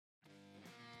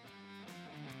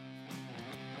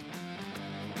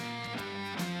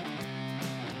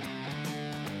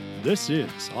This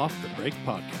is Off the Break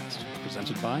Podcast,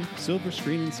 presented by Silver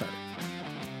Screen Insight.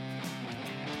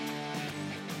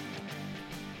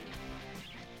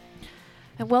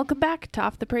 And welcome back to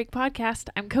Off the Break Podcast.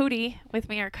 I'm Cody. With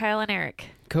me are Kyle and Eric.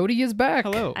 Cody is back.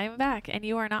 Hello. I'm back, and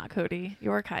you are not Cody.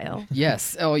 You're Kyle.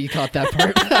 Yes. Oh, you caught that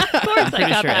part. Of course, I'm I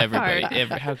pretty got sure that everybody.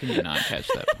 part. How can you not catch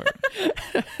that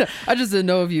part? I just didn't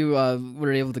know if you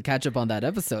were able to catch up on that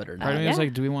episode or Part not. of me was yeah.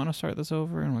 like, do we want to start this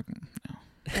over? And I'm like, no.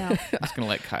 Yeah. I'm just gonna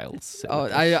let Kyle sit. Oh,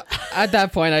 with this. at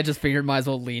that point, I just figured might as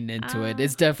well lean into it.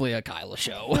 It's definitely a Kyla I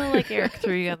show. feel like Eric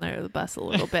threw you under the bus a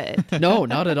little bit. No,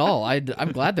 not at all.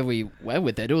 I'm glad that we went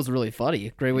with it. It was really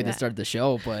funny. Great way Yeah. to start the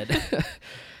show, but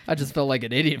I just felt like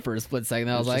an idiot for a split second.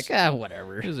 I was was like,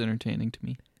 whatever. It was entertaining to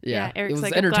me. Yeah, Eric's it was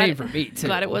like, I'm entertaining glad- for me too.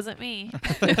 Glad it wasn't me.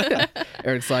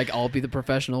 Eric's like, I'll be the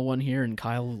professional one here, and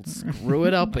Kyle will screw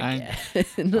it up I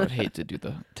again. would hate to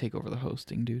take over the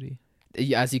hosting duty.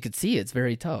 As you can see, it's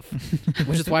very tough,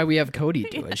 which is why we have Cody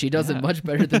do it. She does it much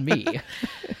better than me.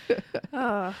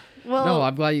 Well, No,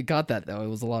 I'm glad you got that, though. It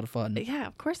was a lot of fun. yeah,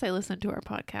 of course I listen to our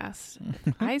podcast.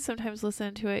 I sometimes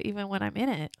listen to it even when I'm in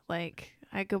it. Like,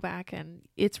 I go back and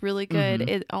it's really good. Mhm.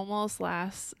 It almost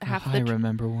lasts I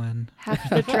remember when. half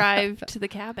the drive to the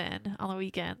cabin on the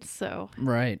weekends. So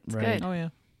Right, It's right. good. Oh yeah.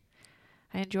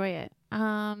 I enjoy it.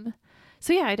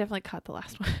 So yeah, I definitely caught the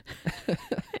last one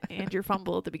and your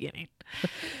fumble at the beginning.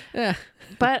 Yeah.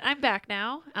 But I'm back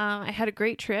now. I had a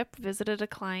great trip, visited a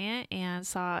client, and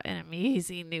saw an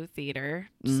amazing new theater.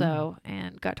 So,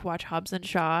 and got to watch Hobbs and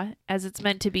Shaw as it's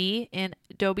meant to be in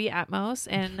Dolby Atmos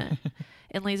and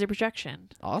in laser projection.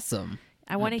 Awesome.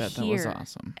 I want to bet that was hear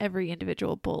awesome. every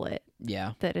individual bullet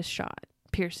Yeah. that is shot,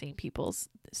 piercing people's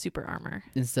super armor.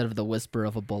 Instead of the whisper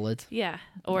of a bullet. Yeah,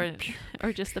 or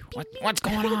just the What's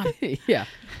going on? Yeah.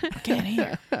 I can't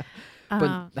hear.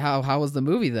 But how was the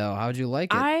movie, though? How'd you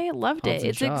like it? I loved Hobbs it. and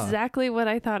It's Shaw. exactly what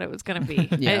I thought it was going to be.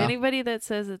 Yeah. Anybody that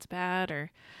says it's bad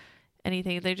or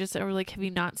anything, they just are like, have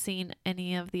you not seen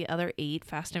any of the other 8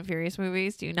 Fast and Furious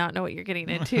movies? Do you not know what you're getting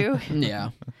into?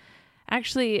 Yeah.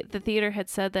 Actually, the theater had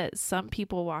said that some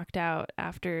people walked out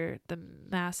after the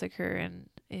massacre in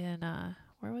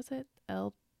where was it?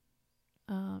 El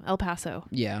Paso.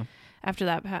 Yeah. After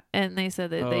that, and they said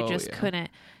that they Oh, just yeah. couldn't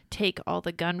take all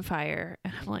the gunfire.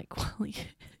 And I'm like, well,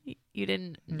 you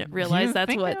didn't realize that's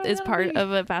think what that is was part me?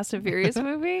 of a Fast and Furious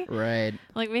movie? Right.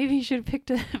 Like, maybe you should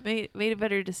have made a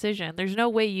better decision. There's no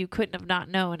way you couldn't have not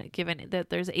known, given that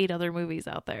there's 8 other movies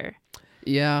out there.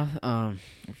 Yeah. Have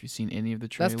you seen any of the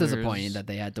That's trailers? disappointing that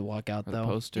they had to walk out, or the though.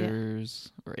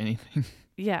 posters or anything.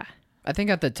 Yeah. I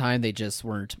think at the time they just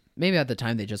weren't. Maybe at the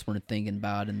time they just weren't thinking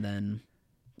about, and then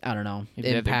I don't know. Maybe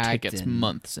they had their Impact tickets and-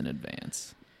 months in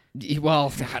advance.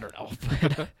 Well, I don't know.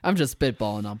 But I'm just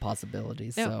spitballing on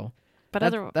possibilities. Yeah. So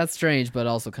But that's strange, but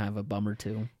also kind of a bummer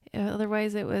too.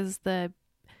 otherwise, it was the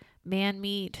man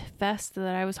meat fest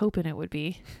that I was hoping it would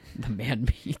be. The man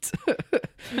meat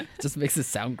just makes it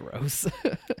sound gross.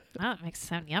 Oh, it makes it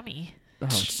sound yummy. Oh,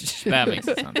 That makes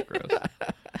it sound gross.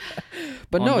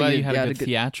 but Well, I'm no, glad you you had a a good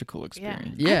theatrical Yeah.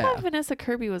 experience. Yeah. I thought Vanessa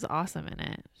Kirby was awesome in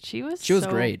it. She was She was so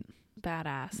great.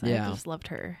 badass. Yeah. I just loved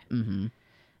her. Mm-hmm.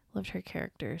 Loved her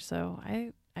character. So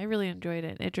I really enjoyed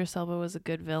it. Idris Elba was a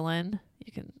good villain.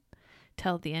 You can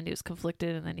tell at the end he was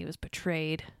conflicted and then he was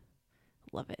betrayed.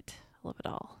 Love it. Love it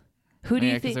all. Who do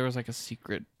yeah, you because think? there was like a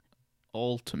secret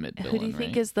ultimate villain, Who do you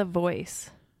think right? is the voice?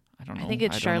 I don't know. I think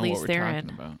it's I don't know Charlize what we're Theron.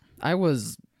 talking about.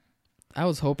 I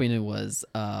was hoping it was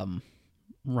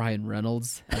Ryan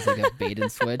Reynolds as like a bait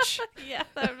and switch. Yeah,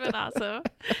 that would have been awesome.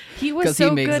 He was 'Cause he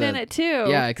so makes good a- in it too.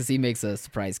 Yeah, because he makes a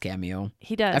surprise cameo.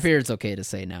 he does. I figure it's okay to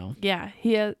say now. Yeah,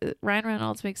 Ryan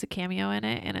Reynolds makes a cameo in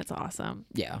it, and it's awesome.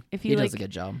 Yeah, If he you does a like-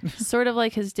 good job. Sort of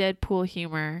like his Deadpool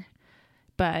humor,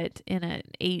 but in an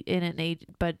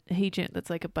agent that's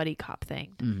like a buddy cop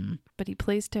thing. Hmm. But he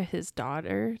plays to his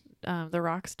daughter, The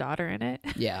Rock's daughter, in it.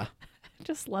 Yeah, I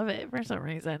just love it for some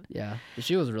reason. yeah.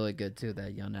 She was really good too.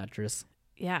 That young actress.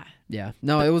 Yeah, Yeah,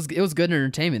 no, it was good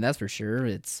entertainment. That's for sure.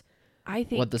 It's I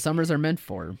think what the summers are meant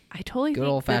for. I totally Good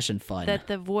think old fashioned fun. that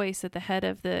the voice at the head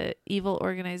of the evil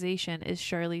organization is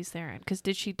Charlize Theron. Because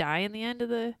did she die in the end of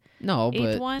the? No, eighth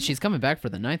but one? she's coming back for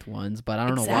the 9th ones. But I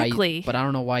don't know Exactly. why. But I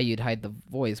don't know why you'd hide the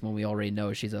voice when we already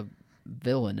know she's a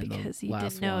villain in Because the you last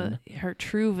didn't know one. her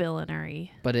true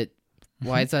villainry. But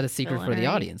why is that a secret for the Villainary.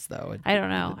 audience though? I don't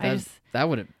know. That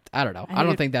would I don't know. I I don't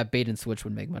think think that bait and switch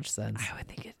would make much sense. I would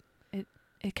think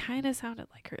it kind of sounded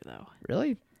like her though.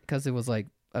 Really? Because it was like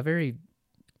a very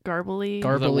Garbly.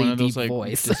 Gar- Was that one Garbly of those deep like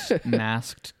voice. just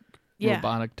masked Yeah.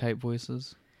 robotic type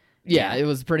voices? yeah. Yeah. It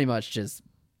was pretty much just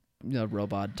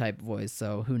robot type voice.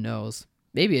 So who knows?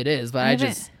 Maybe it is, but I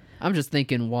haven't- I'm just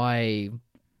thinking why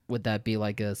would that be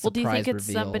like a Well, surprise do you think it's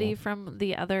reveal? somebody from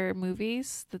the other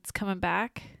movies that's coming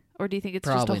back? Or do you think it's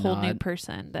Probably just a whole new not.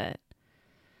 person that...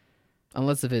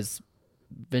 Unless if it's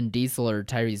Vin Diesel or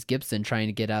Tyrese Gibson trying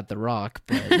to get at The Rock,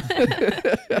 but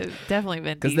Definitely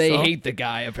Vin because Diesel. they hate the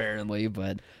guy apparently.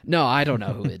 But no, I don't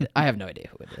know who it. I have no idea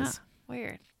who it Huh, is.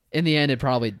 weird. In the end,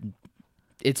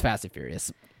 it's Fast and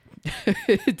Furious.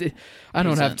 I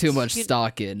don't have too much You-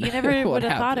 stock in. You never what would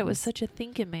have thought it was happens. such a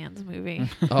thinking man's movie.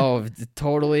 Oh, it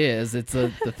totally is. It's the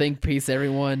think piece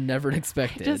everyone never I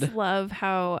expected. just love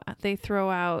how they throw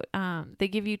out, they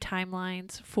give you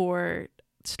timelines for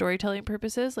storytelling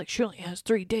purposes. Like, she only has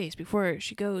 3 days before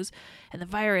she goes and the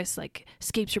virus like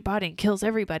escapes her body and kills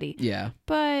everybody. Yeah,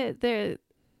 But the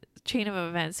chain of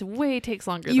events way takes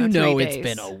longer you than 3 know days. it's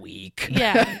been a week.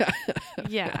 Yeah.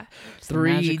 Yeah. It's the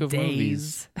 3 magic of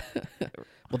days.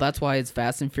 Well, that's why it's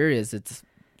Fast and Furious.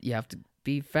 You have to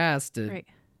be fast to Right.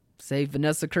 save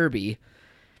Vanessa Kirby,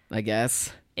 I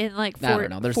guess. In like I don't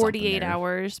know, there's something 48 there.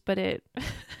 hours, but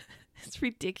it's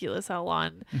ridiculous how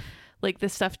long like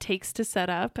this stuff takes to set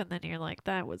up, and then you're like,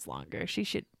 that was longer. She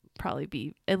should probably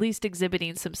be at least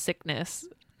exhibiting some sickness.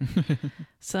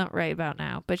 It's not right about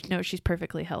now, but no, she's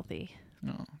perfectly healthy.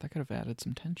 No, that could have added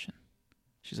some tension.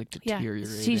 She's like Yeah,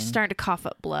 deteriorating. she's starting to cough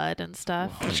up blood and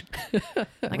stuff.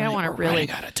 Like, I want to We're really, running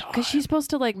out of time. because she's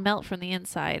supposed to like melt from the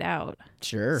inside out.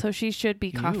 Sure. So she should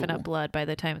be coughing Ew. up blood by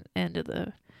the time end of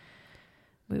the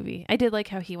movie. I did like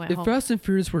how he went If home. Fast and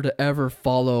Furious were to ever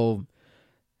follow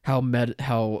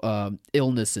how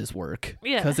illnesses work,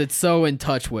 Yeah. because it's so in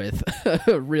touch with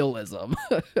realism,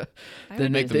 I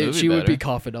then make the movie she would be better.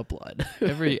 coughing up blood.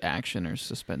 Every action or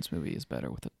suspense movie is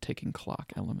better with a ticking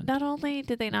clock element. Not only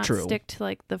did they not True. stick to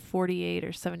like the 48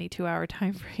 or 72 hour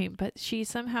time frame, but she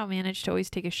somehow managed to always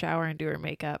take a shower and do her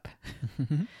makeup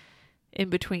in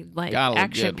between like Gotta look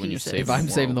action good when you're pieces. saving If I'm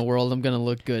the saving the world. world, I'm gonna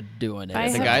look good doing it. I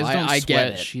the have- guys don't I sweat. get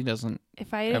it. She doesn't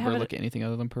If I ever have look anything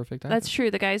other than perfect. that's either.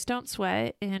 true. The guys don't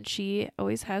sweat, and she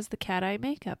always has the cat eye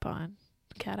makeup on,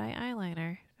 cat eye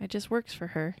eyeliner. It just works for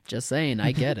her. Just saying,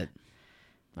 I get it.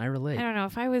 I relate. I don't know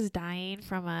if I was dying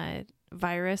from a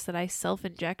virus that I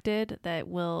self-injected that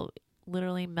will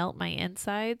literally melt my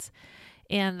insides.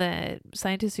 And the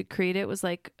scientist who created it was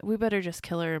like, we better just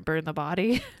kill her and burn the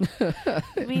body.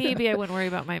 Maybe I wouldn't worry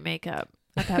about my makeup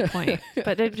at that point.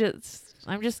 But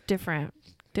I'm just different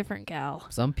gal.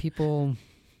 Some people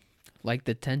like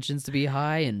the tensions to be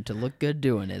high and to look good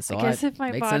doing it. So I guess if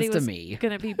my makes body sense was to me.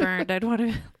 gonna be burned, I'd want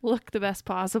to look the best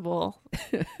possible.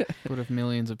 But if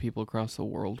millions of people across the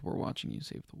world were watching you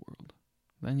save the world,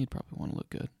 then you'd probably want to look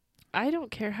good. I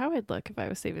don't care how I'd look if I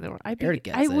was saving the world. Eric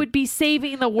gets I it. would be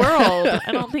saving the world.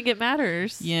 I don't think it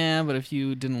matters. Yeah, but if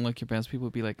you didn't look your best, people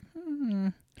would be like,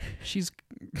 she's.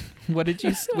 What did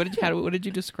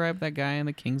you describe that guy in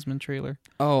the Kingsman trailer?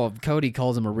 Oh, Cody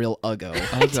calls him a real uggo.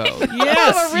 Uggo.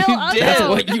 Yes, a real you uggo. did. That's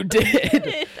what you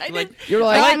did. I Like, didn't You're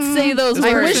like, I didn't say those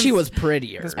I words. wish he was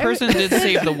prettier. This person did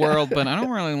save the world, but I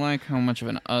don't really like how much of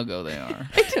an uggo they are.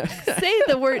 say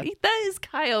the word. That is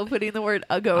Kyle putting the word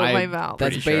uggo in my I'm mouth.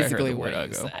 That's pretty sure I heard basically the what word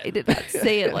you uggo. said. I did not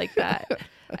say it like that.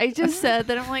 I just said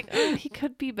that I'm like, oh, he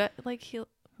could be like he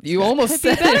You almost could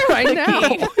be said better it right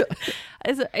looking. now.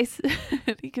 I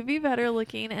said he could be better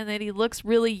looking, and that he looks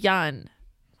really young,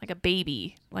 like a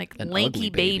baby, like An lanky ugly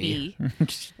baby.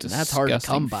 That's hard to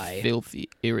come Disgusting, by. Filthy,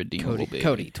 irredeemable baby.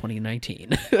 Cody,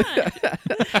 2019.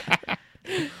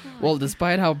 Well,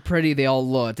 despite how pretty they all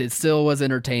looked, it still was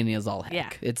entertaining as all heck. Yeah.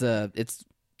 It's a it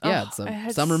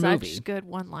summer had movie. such good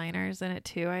one-liners in it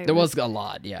too. There was a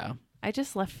lot, yeah. I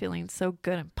just left feeling so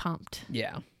good and pumped.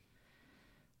 Yeah.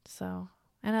 So,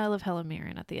 and I love Helen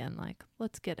Mirren at the end. Like,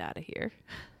 let's get out of here.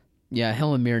 Yeah,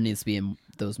 Helen Mirren needs to be in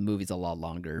those movies a lot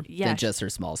longer Yeah. than just her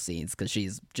small scenes because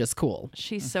she's just cool.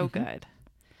 She's so good.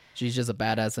 She's just a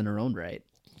badass in her own right.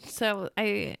 So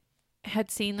I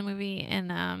had seen the movie in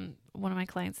one of my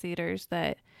clients' theaters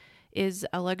that is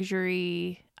a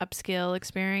luxury upscale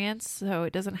experience. So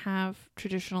it doesn't have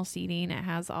traditional seating. It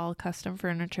has all custom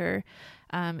furniture.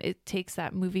 It takes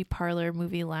that movie parlor,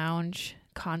 movie lounge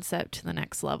concept to the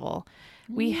next level.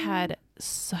 We had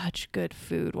such good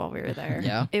food while we were there.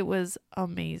 Yeah. It was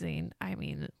amazing. I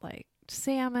mean, like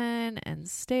salmon and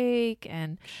steak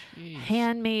and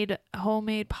handmade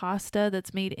homemade pasta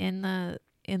that's made in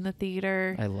the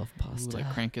theater. I love Ooh, pasta.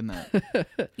 like cranking that thing,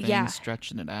 Yeah.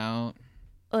 stretching it out.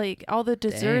 Like all the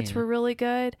desserts Dang. were really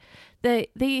good.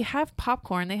 They have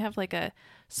popcorn. They have like a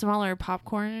smaller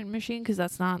popcorn machine because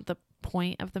that's not the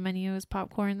point of the menu is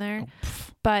popcorn there.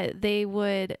 But they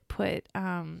would put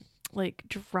like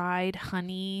dried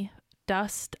honey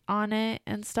dust on it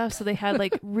and stuff. So they had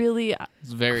like really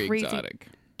It's very Crazy. exotic.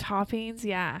 toppings.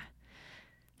 Yeah.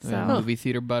 So movie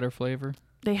theater butter flavor.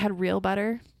 they had real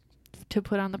butter to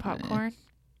put on the popcorn.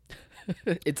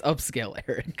 It's upscale,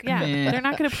 Eric. Yeah, Meh. they're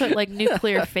not going to put like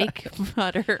nuclear fake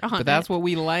butter on But that's it. what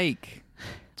we like.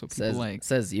 That's what people Says like.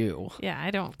 says you. Yeah,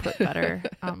 I don't put butter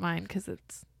on mine because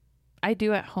I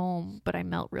do at home, but I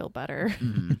melt real butter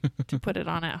to put it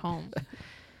on at home.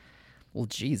 Well,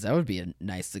 geez, that would be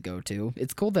nice to go to.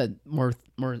 It's cool that more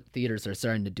theaters are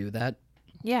starting to do that,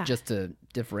 Yeah. just to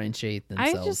differentiate I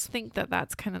themselves. just think that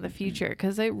that's kind of the future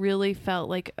because it really felt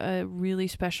like a really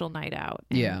special night out.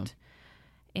 And, Yeah.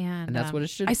 And that's what it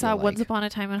should I saw feel Once like. Upon a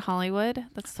Time in Hollywood.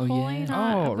 That's Oh, totally yeah.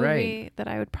 not Oh, a movie right. that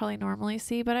I would probably normally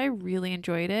see, but I really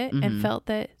enjoyed it and Mhm. felt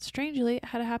that strangely it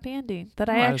had a happy ending that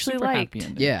Oh, I it was actually super happy liked.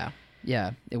 ending.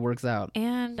 Yeah, it works out.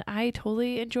 And I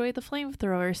totally enjoyed the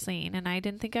flamethrower scene, and I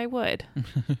didn't think I would.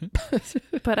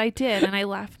 But I did, and I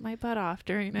laughed my butt off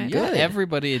during it. Good.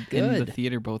 Everybody in the Good.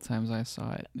 theater both times I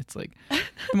saw it. It's like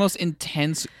the most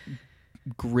intense,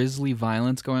 grisly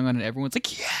violence going on, and everyone's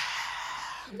like, yeah.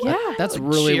 Yeah. That's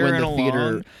really when cheering the theater.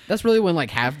 along. That's really when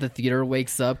like half the theater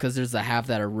wakes up because there's the half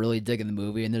that are really digging the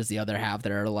movie and there's the other half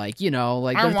that are like like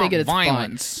I they're want thinking it's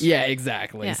violence. fun. Yeah,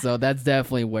 exactly. Yeah. So that's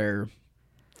definitely where,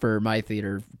 for my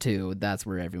theater too, that's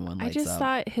where everyone I lights just up.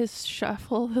 thought his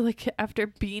shuffle, like after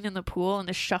being in the pool and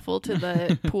the shuffle to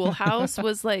the pool house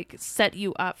was like set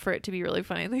you up for it to be really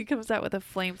funny. And then he comes out with a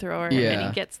flamethrower and Yeah.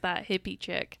 he gets that hippie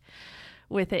chick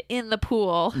with it in the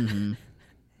pool. Mhm.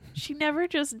 She never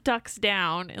just ducks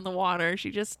down in the water. She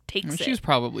just I takes mean, it. she was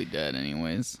probably dead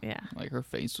anyways. Yeah. Like her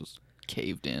face was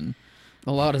caved in.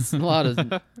 A lot of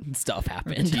stuff Her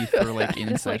happened. teeth were like It's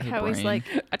inside like her how brain. he's like,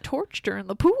 I torched her in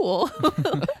the pool.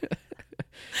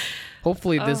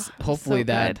 Hopefully Oh, so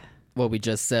that good. what we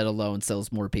just said alone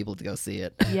sells more people to go see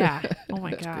it. Yeah. Oh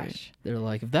my That's great. gosh. They're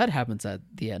like, if that happens at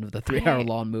the end of the 3-hour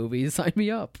long movie, sign me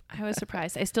up. I was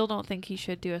surprised. I still don't think he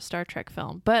should do a Star Trek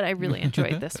film, but I really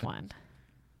enjoyed this one.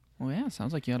 Well, yeah,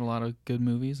 sounds like you had a lot of good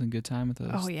movies and good time at those.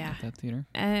 Oh, yeah. At that theater.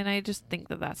 And I just think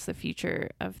that that's the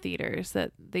future of theaters,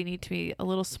 that they need to be a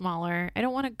little smaller. I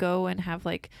don't want to go and have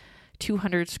like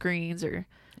 200 screens or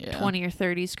Yeah. 20 or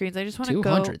 30 screens. I just want to go.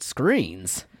 200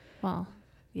 screens. Well,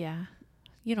 yeah.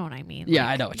 You know what I mean. Yeah,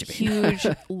 Like, I know what you mean. Huge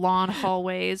lawn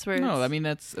hallways where No, it's- I mean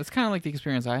that's kind of like the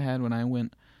experience I had when I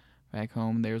went back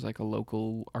home. There's like a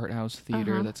local art house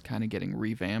theater Uh-huh. that's kind of getting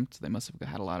revamped. They must have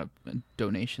had a lot of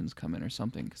donations come in or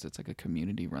something because it's like a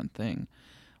community run thing.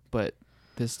 But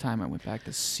this time I went back,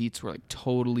 the seats were like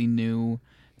totally new.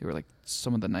 They were like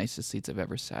some of the nicest seats I've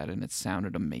ever sat in. It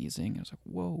sounded amazing. I was like,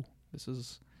 whoa, this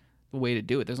is the way to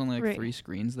do it. There's only like Right. 3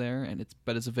 screens there, and it's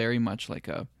very much like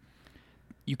a.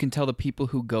 You can tell the people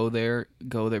who go there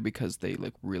because they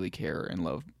like really care and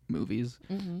love movies.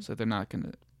 Mhm. So they're not going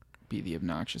to be the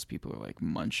obnoxious people who are like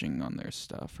munching on their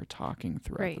stuff or talking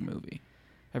throughout Right. the movie.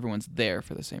 Everyone's there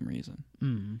for the same reason.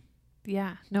 Mm.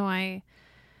 Yeah. No, I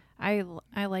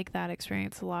like that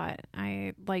experience a lot.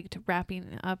 I liked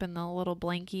wrapping up in the little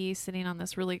blankie, sitting on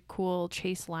this really cool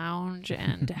Chase lounge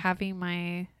and having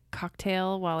my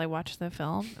cocktail while I watched the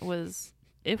film.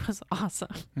 It was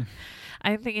awesome.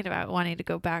 I'm thinking about wanting to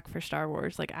go back for Star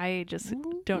Wars. Like I just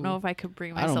don't know if I could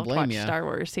bring I don't myself to blame watch ya. Star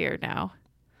Wars here now.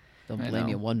 Don't I blame know.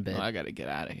 you one bit. Well, I got to get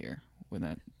out of here when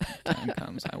that time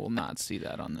comes. I will not see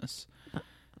that on this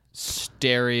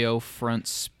stereo front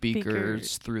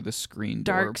speakers through the screen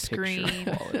door Dark picture screen.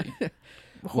 quality.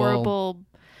 Horrible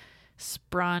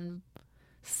sprung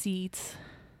seats.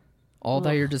 All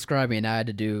that Ugh. you're describing, I had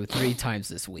to do 3 times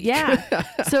this week. Yeah.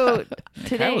 So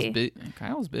Kyle's, today,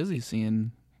 Kyle's busy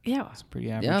seeing yeah. some pretty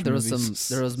average Yeah, there was movies.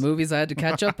 there was movies I had to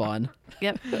catch up on.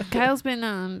 Yep. Kyle's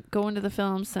been going to the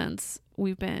film since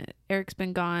Eric's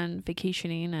been gone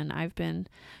vacationing and I've been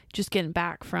just getting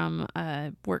back from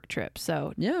a work trip.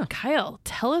 So Yeah. Kyle,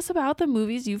 tell us about the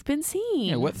movies you've been seeing.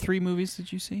 Yeah, what 3 movies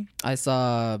did you see? I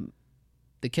saw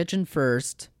The Kitchen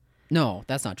first. No,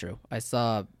 that's not true. I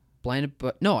saw Blinded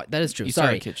by... No, that is true. You saw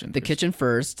Sorry. The Kitchen The first. Kitchen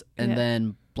first, and Yeah.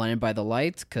 then Blinded by the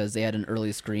Light, because they had an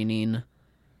early screening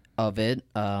of it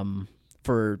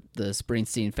for the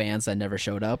Springsteen fans that never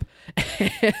showed up.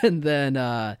 And then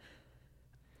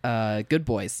Good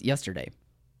Boys yesterday.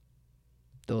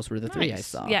 Those were the 3 I Nice.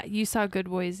 saw. Yeah, you saw Good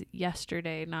Boys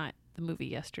yesterday, not the movie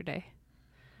yesterday.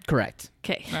 Correct.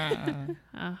 Okay.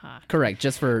 Uh-huh. Correct.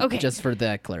 Just for Okay. that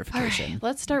All clarification. right,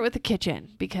 let's start with The Kitchen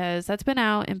because that's been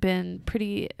out and been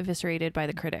pretty eviscerated by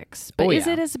the critics. But Oh, is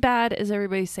yeah. it as bad as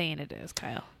everybody's saying it is,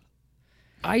 Kyle?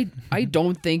 I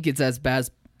don't think it's as bad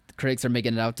as the critics are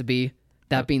making it out to be.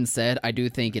 That being said, I do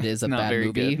think it is a Not bad very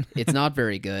movie. good. It's not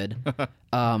very good.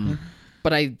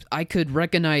 But I could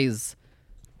recognize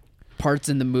parts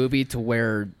in the movie to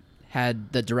where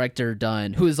had the director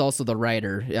done, who is also the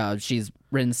writer, she's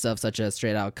written stuff such as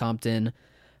Straight Outta Compton,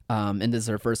 and this is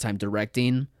her first time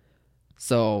directing.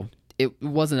 So it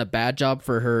wasn't a bad job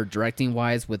for her directing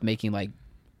wise with making like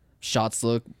shots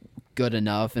look good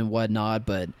enough and whatnot.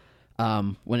 But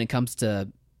when it comes to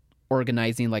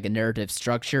organizing like a narrative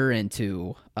structure and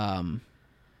to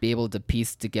be able to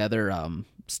piece together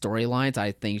storylines,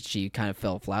 I think she kind of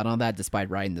fell flat on that despite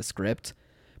writing the script.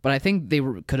 But I think they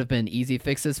could have been easy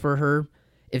fixes for her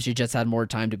if she just had more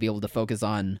time to be able to focus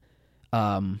on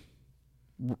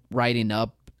writing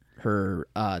up her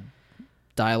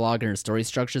dialogue and her story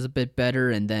structures a bit better,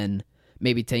 and then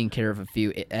maybe taking care of a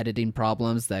few editing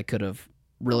problems that could have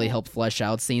really helped flesh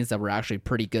out scenes that were actually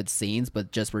pretty good scenes,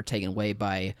 but just were taken away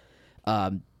by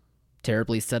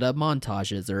terribly set up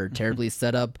montages or terribly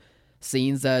set up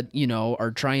scenes that, you know,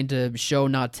 are trying to show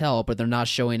not tell, but they're not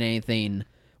showing anything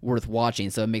worth watching,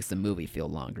 so it makes the movie feel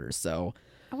longer. So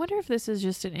I wonder if this is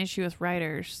just an issue with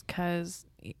writers, because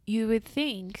you would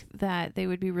think that they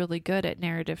would be really good at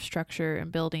narrative structure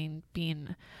and building,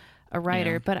 being a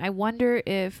writer. Yeah. But I wonder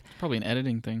if, Probably an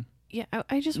editing thing. yeah,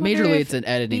 I just wonder majorly if it's an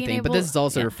editing being thing, but able- this is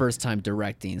also yeah. her first time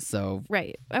directing, so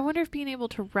Right. I wonder if being able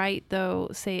to write, though,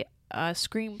 say a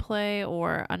screenplay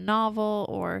or a novel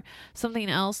or something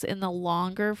else in the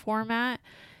longer format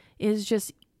is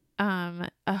just a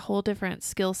whole different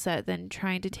skill set than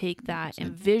trying to take that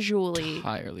and visually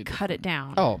Entirely cut it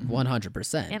down. oh,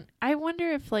 100%. And I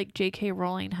wonder if like J.K.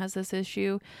 Rowling has this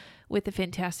issue with the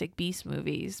Fantastic Beasts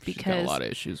movies, She's got because a lot of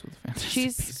issues with Fantastic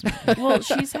she's Beasts. well,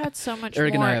 she's had so much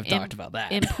Eric and more I have talked about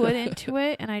that. input into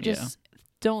it, and I Yeah. just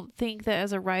don't think that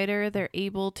as a writer they're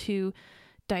able to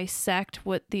dissect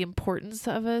what the importance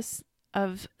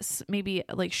of maybe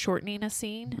like shortening a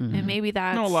scene, Mhm. and maybe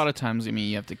that's No, a lot of times, I mean,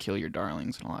 you have to kill your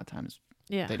darlings, and a lot of times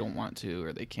yeah. they don't want to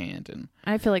or they can't, and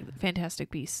I feel like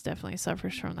Fantastic Beasts definitely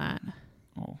suffers from that.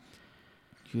 oh,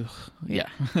 yeah.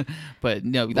 But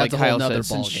no, That's like a whole Kyle nother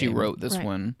said, since she ballgame. wrote this Right.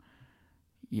 one,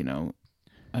 you know,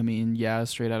 I mean, yeah,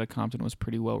 Straight Outta Compton was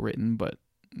pretty well written, but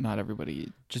not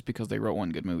everybody, just because they wrote one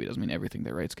good movie doesn't mean everything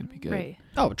they write's going to be good. Right.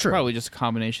 Oh, true. Probably just a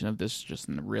combination of this just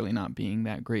really not being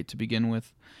that great to begin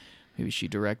with. Maybe she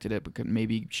directed it, but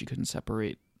maybe she couldn't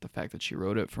separate the fact that she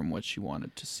wrote it from what she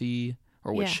wanted to see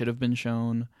or what Yeah. should have been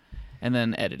shown. And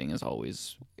then editing is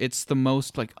always, it's the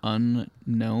most like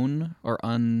unknown or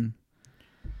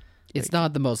It's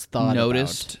not the most thought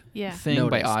noticed Yeah. thing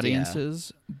by Noticed, yeah.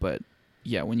 audiences, but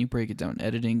yeah, when you break it down,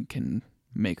 editing can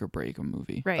make or break a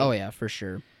movie. Right. about. Oh, yeah, for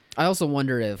sure. I also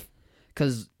wonder if,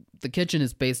 because The Kitchen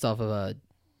is based off of a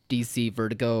DC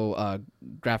Vertigo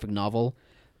graphic novel,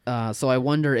 so I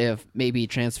wonder if maybe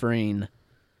transferring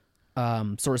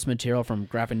source material from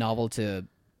graphic novel to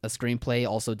a screenplay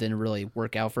also didn't really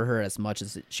work out for her as much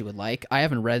as she would like. I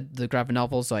haven't read the graphic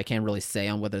novel, so I can't really say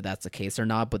on whether that's the case or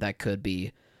not, but that could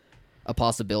be a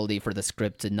possibility for the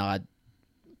script to not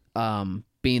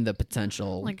being the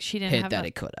potential Like she didn't hit have that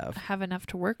it could have. have enough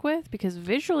to work with, because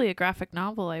visually a graphic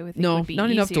novel I would think No, would be not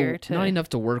enough easier to not enough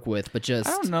to work with, but just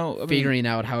I don't know. I mean, figuring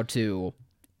out how to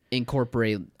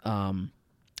incorporate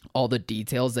all the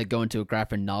details that go into a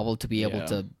graphic novel to be able Yeah.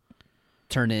 to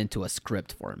turn it into a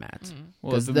script format.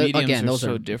 well, 'Cause the mediums again, are those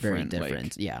so are different. very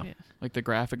different. Yeah. Like the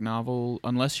graphic novel,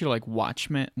 unless you're like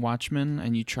Watchmen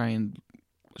and you try and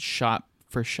shot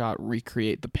for shot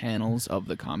recreate the panels of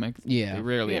the comic, Yeah. they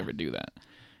rarely Yeah. ever do that.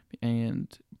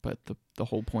 But the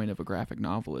whole point of a graphic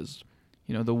novel is,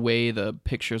 you know, the way the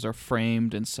pictures are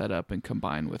framed and set up and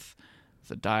combined with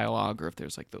the dialogue, or if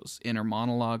there's like those inner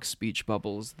monologue speech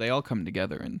bubbles, they all come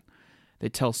together and they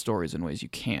tell stories in ways you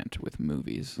can't with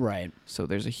movies. Right. So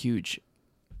there's a huge,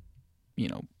 you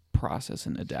know, process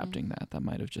in adapting that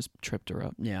might have just tripped her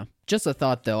up. Yeah. Just a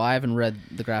thought though. I haven't read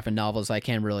the graphic novels, so I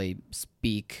can't really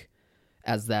speak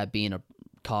as that being a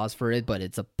cause for it, but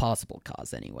it's a possible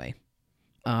cause anyway.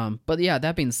 But yeah,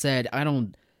 that being said,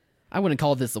 I wouldn't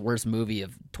call this the worst movie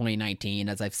of 2019,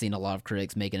 as I've seen a lot of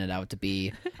critics making it out to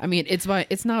be. I mean, it's not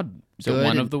Is good. it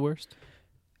one of the worst?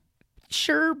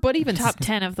 Sure, but even top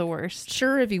 10 of the worst.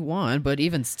 sure if you want, but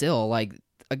even still, like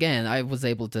again, I was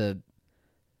able to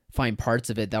find parts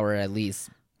of it that were at least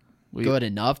We- good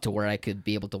enough to where I could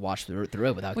be able to watch through it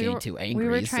without We getting were- too we angry.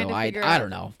 were trying So to I figure don't out-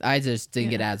 know. I just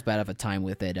didn't get Yeah. as bad of a time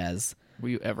with it as Will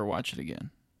you ever watch it again?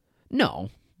 no,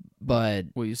 but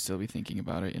Will you still be thinking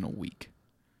about it in a week?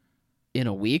 in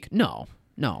a week, no,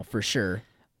 for sure.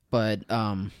 But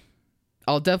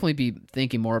I'll definitely be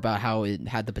thinking more about how it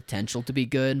had the potential to be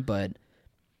good, but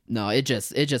no, it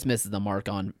just misses the mark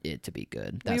on it to be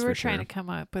good. That's We were for sure. trying to come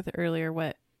up with earlier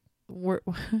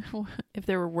if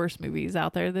there were worse movies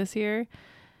out there this year.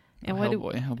 And what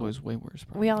Hellboy's way worse.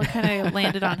 Probably. we all kind of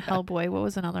landed on Hellboy. What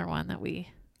was another one that we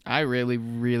I really,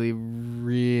 really,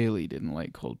 really didn't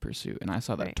like Cold Pursuit, and I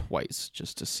saw that Right. twice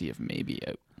just to see if maybe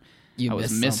I You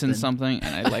was missed missing something,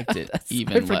 and I liked it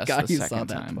even I less forgot the you saw second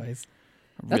that time. twice.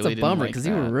 I That's really a didn't bummer like because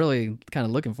you were that. really kind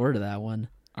of looking forward to that one.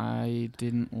 I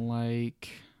didn't like.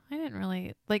 I didn't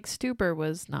really like Stuber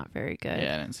was not very good.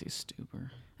 Yeah, I didn't see Stuber.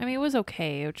 I mean, it was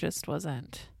okay. It just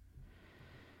wasn't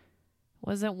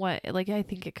what like I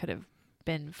think it could have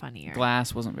been funnier.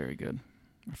 Glass wasn't very good.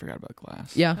 I forgot about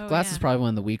Glass. Yeah, Oh, Glass yeah. is probably one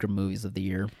of the weaker movies of the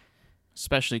year.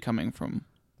 Especially coming from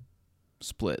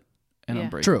Split and Yeah.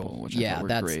 Unbreakable, True. which Yeah, I thought were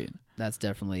that's- great. That's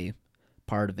definitely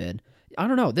part of it. I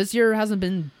don't know. This year hasn't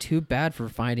been too bad for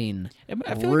finding I feel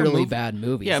like a really movie- bad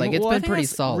movies. Yeah, like well, it's I been think pretty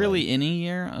that's solid. Really, any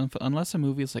year, unless a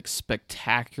movie is like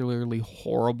spectacularly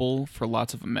horrible for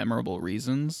lots of memorable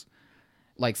reasons,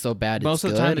 like so bad. most it's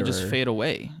of the time good, they just or- fade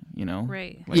away. You know,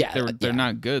 Right. Like Yeah, they're yeah.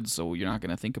 not good, so you're not going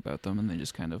to think about them, and they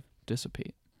just kind of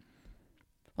dissipate.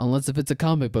 Unless if it's a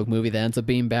comic book movie that ends up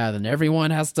being bad, then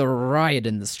everyone has to riot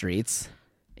in the streets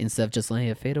instead of just letting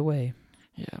it fade away.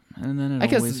 Yeah, and then it I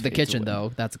guess always The fades Kitchen, away. though,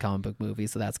 that's a comic book movie,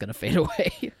 so that's gonna fade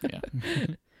away. Yeah, But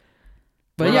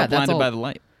What yeah, about that's Blinded all. by the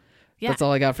Light. Yeah. That's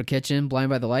all I got for Kitchen. Blind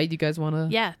by the Light. You guys wanna?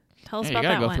 Yeah. Tell us Yeah, you about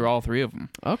gotta that go one. through all three of them.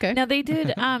 Okay. Now they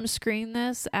did screen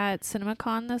this at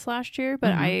CinemaCon this last year,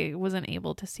 but Mhm. I wasn't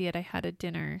able to see it. I had a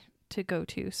dinner to go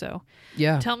to, so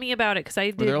Yeah. tell me about it because I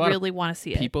did there a lot of really want to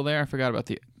see it. People there. I forgot about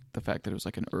the fact that it was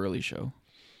like an early show,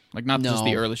 like not just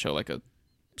the No. early show, like a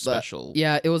special.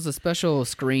 Yeah, it was a special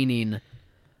screening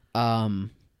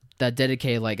that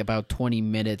dedicated like about 20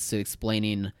 minutes to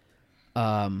explaining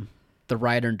the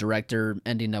writer and director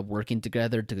ending up working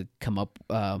together to come up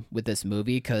with this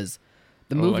movie because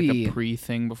the movie like a pre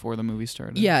thing before the movie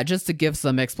started. yeah, just to give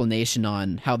some explanation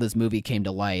on how this movie came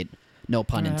to light, no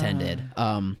pun intended.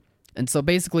 And so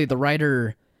basically the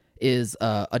writer is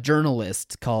a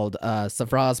journalist called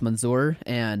Savraz Manzoor,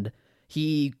 and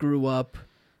he grew up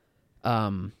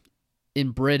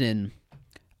in Britain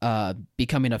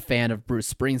becoming a fan of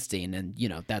Bruce Springsteen,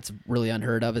 and that's really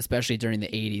unheard of, especially during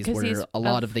the 80s 'Cause where he's a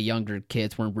lot of- of the younger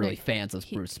kids weren't really Right. fans of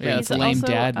Bruce yeah, Springsteen. it's He's lame also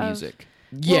dad of- music.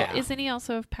 Yeah, Well, isn't he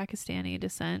also of Pakistani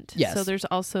descent? Yes. So there's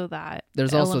also that.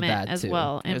 There's also element that, as too.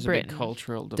 well in There's a Britain. big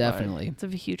cultural divide. definitely. It's a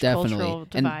huge Definitely. cultural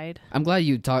And divide. I'm glad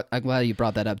you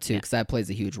brought that up too, Yeah. because that plays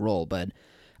a huge role. But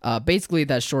basically,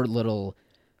 that short little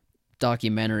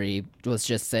documentary was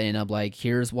just saying, "I'm like,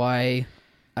 here's why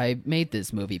I made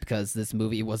this movie, because this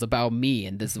movie was about me,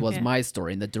 and this was Yeah. my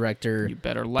story." And the director You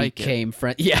better like it. became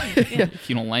friend. Yeah, If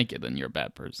you don't like it, then you're a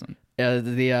bad person.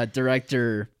 the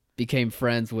director became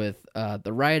friends with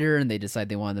the writer, and they decided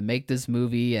they wanted to make this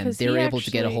movie, and 'Cause they were he able to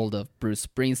get a actually- hold of Bruce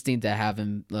Springsteen to have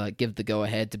him give the go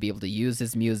ahead to be able to use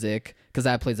his music, because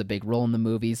that plays a big role in the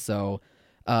movie. So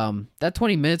that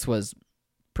 20 minutes was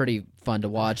pretty fun to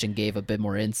watch and gave a bit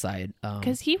more insight.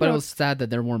 'Cause he but it wrote- was sad that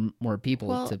there weren't more people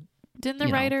Well, to. Didn't the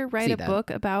you know, writer write see a that. book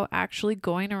about actually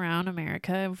going around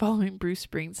America and following Bruce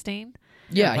Springsteen?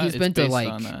 Yeah, But he's it's been to based like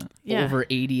on that. Yeah. over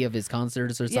 80 of his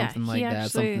concerts or Yeah, something he like that.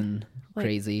 actually, Something like-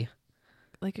 crazy.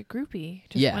 Like a groupie.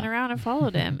 Just Yeah. went around and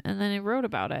followed him and then he wrote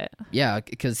about it. Yeah,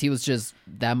 because he was just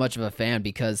that much of a fan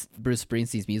because Bruce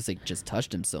Springsteen's music just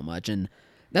touched him so much, and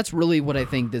that's really what I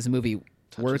think this movie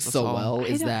works us so all. well I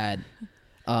is don't- that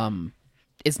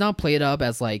it's not played up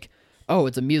as like, oh,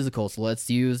 it's a musical, so let's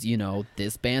use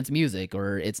this band's music,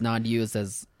 or it's not used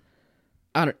as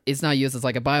it's not used as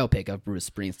like a biopic of Bruce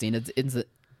Springsteen.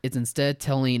 It's instead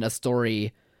telling a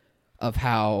story of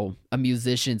how a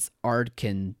musician's art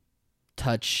can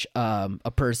touch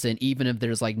a person even if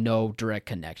there's like no direct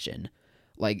connection.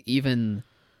 Like even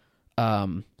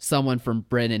someone from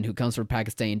Britain who comes from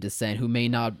Pakistani descent who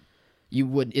you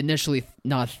would initially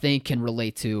not think can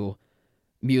relate to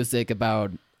music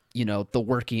about the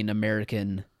working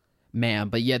American man,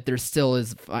 but yet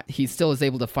he still is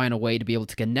able to find a way to be able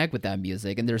to connect with that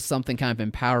music, and there's something kind of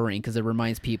empowering because it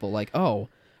reminds people like, oh,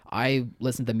 I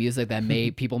listen to music that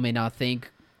people may not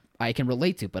think I can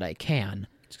relate to, but I can.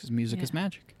 It's because music Yeah. is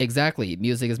magic. Exactly.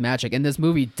 Music is magic. And this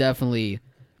movie definitely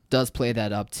does play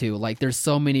that up too. Like there's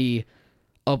so many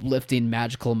uplifting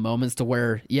magical moments to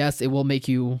where, yes, it will make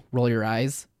you roll your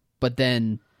eyes, but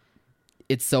then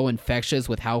it's so infectious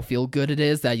with how feel good it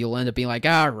is that you'll end up being like,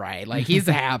 all right, like he's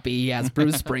happy. He has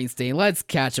Bruce Springsteen. Let's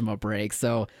catch him a break.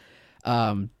 So,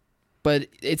 but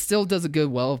it still does a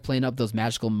good well of playing up those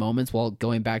magical moments while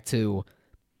going back to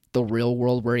the real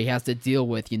world where he has to deal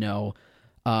with,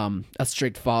 a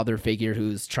strict father figure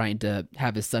who's trying to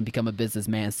have his son become a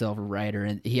businessman, instead of a writer,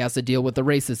 and he has to deal with the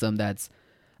racism that's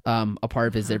a part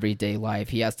of his everyday life.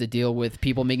 He has to deal with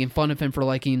people making fun of him for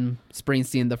liking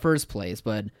Springsteen in the first place,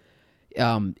 but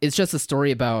it's just a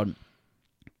story about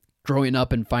growing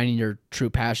up and finding your true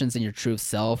passions and your true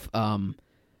self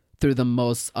through the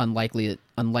most unlikely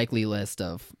list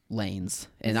of lanes.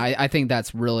 And I think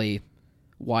that's really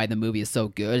why the movie is so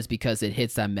good, is because it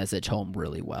hits that message home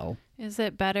really well. Is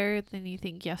it better than you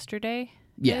think Yesterday?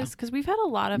 Yeah. Because we've had a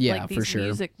lot of Yeah, like for these sure.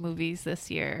 music movies this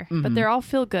year, Mhm. but they're all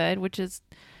feel good, which is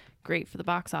great for the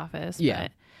box office. Yeah.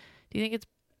 But do you think it's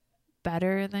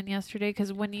better than Yesterday?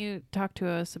 Because when you talk to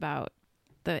us about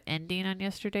the ending on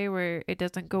Yesterday, where it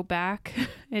doesn't go back,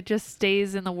 it just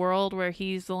stays in the world where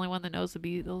he's the only one that knows the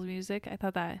Beatles music. I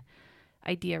thought that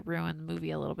idea ruined the movie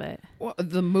a little bit. Well,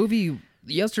 the movie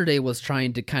Yesterday was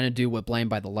trying to kind of do what Blind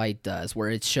by the Light does, where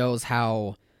it shows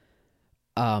how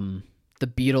the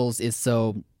Beatles is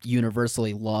so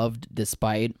universally loved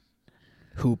despite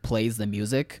who plays the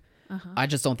music. I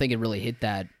just don't think it really hit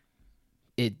that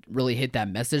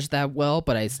message that well,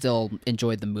 but I still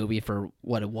enjoyed the movie for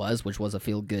what it was, which was a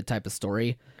feel-good type of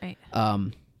story. Right.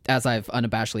 As I've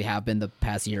unabashedly have been the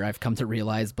past year, I've come to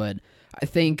realize, but I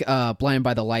think Blind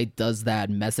by the Light does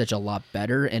that message a lot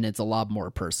better, and it's a lot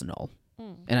more personal.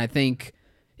 And I think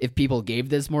if people gave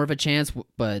this more of a chance,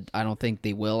 but I don't think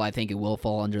they will, I think it will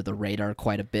fall under the radar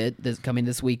quite a bit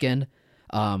this weekend.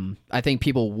 I think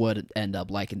people would end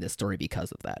up liking this story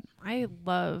because of that. I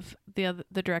love the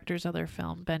director's other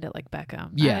film, Bend It Like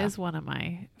Beckham. Yeah. That is one of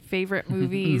my favorite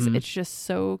movies. It's just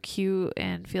so cute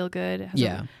and feel good. It has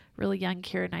Yeah. a really young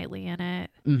Keira Knightley in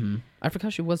it. Mm-hmm. I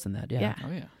forgot she was in that. Yeah.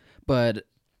 Oh yeah. But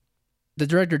the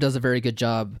director does a very good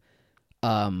job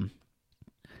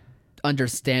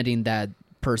understanding that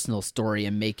personal story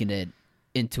and making it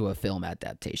into a film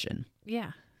adaptation.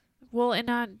 Yeah. Well,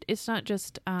 and it's not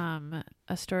just a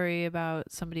story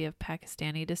about somebody of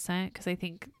Pakistani descent, because I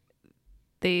think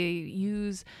they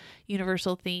use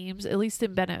universal themes, at least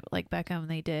in Bennett Like Beckham,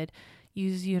 they did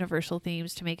use universal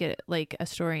themes to make it like a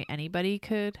story anybody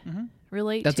could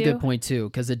relate That's to. a good point too,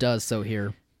 because it does so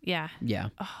here. Yeah. Yeah.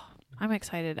 I'm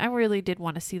excited. I really did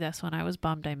want to see this one. I was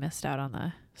bummed I missed out on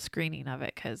the screening of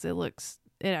it because it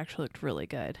actually looked really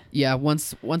good. Yeah,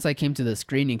 once I came to the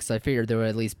screening, because I figured there would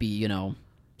at least be,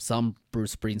 some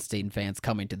Bruce Springsteen fans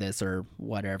coming to this or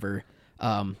whatever.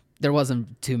 There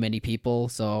wasn't too many people,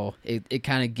 so it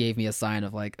kind of gave me a sign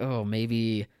of like, oh,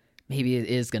 maybe it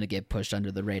is going to get pushed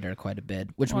under the radar quite a bit,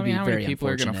 which would be how very many people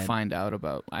are unfortunate. going to find out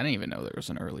about? I didn't even know there was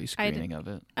an early screening of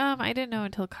it. I didn't know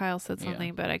until Kyle said Yeah.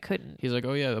 something, but I couldn't. He's like,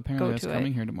 "Oh yeah, apparently Go that's to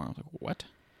coming it. here tomorrow." I was like,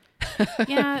 "What?"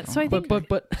 Yeah, so I think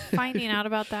but finding out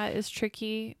about that is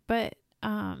tricky, but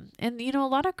and a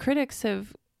lot of critics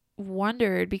have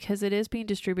wondered, because it is being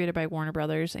distributed by Warner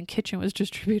Brothers, and Kitchen was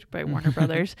distributed by Warner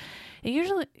Brothers, and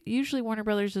usually Warner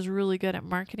Brothers is really good at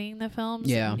marketing the films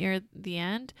near the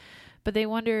end, but they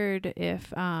wondered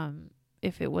if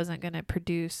it wasn't going to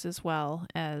produce as well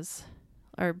as,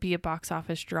 or be a box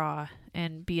office draw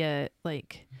and be a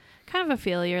like kind of a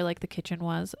failure like The Kitchen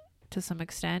was to some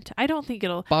extent. I don't think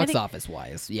it'll box office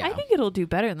wise, yeah. I think it'll do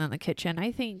better than The Kitchen.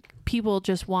 I think people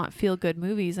just want feel good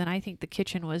movies, and I think The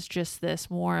Kitchen was just this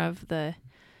more of the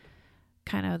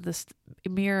kind of this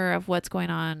mirror of what's going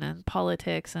on in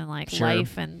politics and like Sure.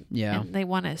 life, and Yeah. and they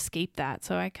want to escape that.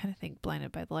 So I kind of think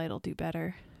Blinded by the Light will do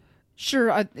better.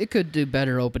 Sure, it could do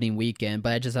better opening weekend,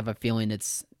 but I just have a feeling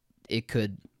it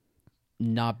could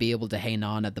not be able to hang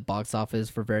on at the box office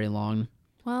for very long.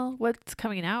 Well, what's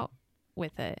coming out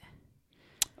with it?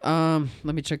 Let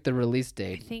me check the release I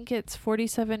date. think it's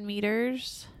 47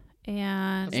 meters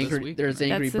and That's this week, There's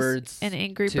right? Angry That's this- Birds and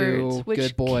Angry 2, Birds, which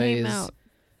Good Boys, came out,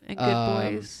 and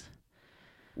Good Boys.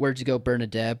 Where'd You Go,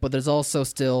 Bernadette? But there's also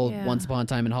still Yeah. Once Upon a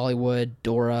Time in Hollywood,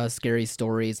 Dora, Scary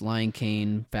Stories, Lion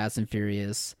King, Fast and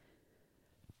Furious.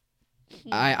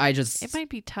 I just It might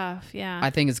be tough, yeah. I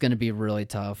think it's going to be really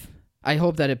tough. I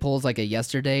hope that it pulls like a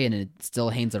Yesterday and it still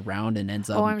hangs around and ends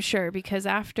up. I'm sure, because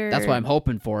after That's what I'm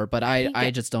hoping for, but I think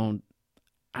I just don't.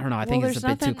 I don't know. I think it's a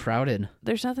there's bit too nothing- crowded.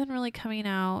 there's nothing really coming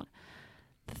out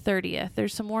the 30th.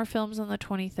 There's some more films on the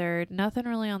 23rd. Nothing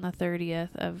really on the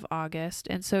 30th of August.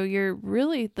 And so you're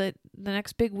really the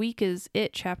next big week is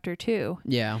It Chapter 2.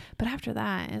 Yeah, But after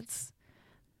that, it's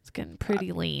getting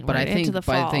pretty lean. but We're I think into the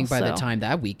fall, by the so- time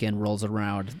that weekend rolls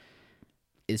around,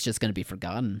 it's just going to be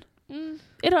forgotten.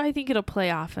 I think it'll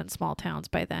play off in small towns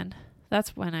by then.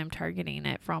 That's when I'm targeting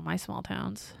it for all my small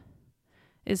towns,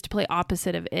 is to play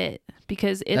opposite of It,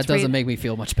 because it's That doesn't rated, make me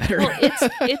feel much better. well,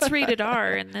 it's rated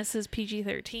R and this is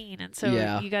PG-13, and so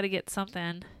Yeah. you got to get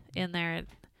something in there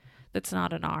that's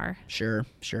not an R. Sure.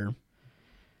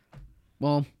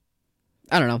 Well,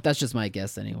 I don't know. That's just my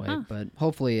guess anyway. Huh. But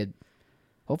hopefully it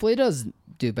does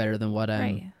do better than what I'm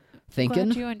Right. thinking.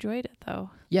 Glad you enjoyed it though.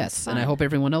 Yes, and I fun. hope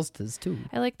everyone else does too.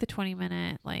 I like the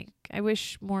 20-minute. I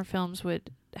wish more films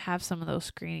would have some of those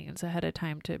screenings ahead of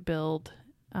time to build.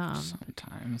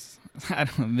 Sometimes I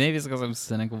don't know. Maybe it's because I'm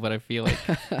cynical, but I feel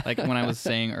like when I was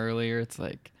saying earlier, it's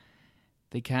like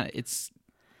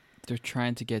they're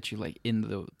trying to get you like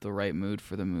in the right mood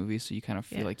for the movie, so you kind of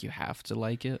feel like you have to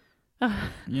like it.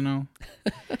 You know,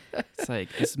 it's like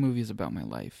this movie is about my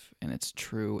life, and it's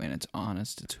true, and it's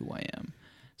honest. It's who I am.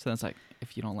 So that's like,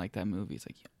 if you don't like that movie, it's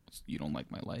like you don't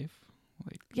like my life.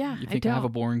 Like, Yeah, you think I I have a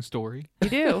don't. boring story? You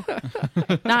do.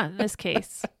 Not in this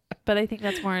case. But I think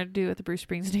that's more to do with the Bruce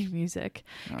Springsteen music.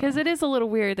 Because it is a little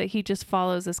weird that he just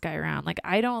follows this guy around. Like,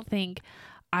 I don't think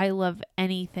I love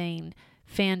anything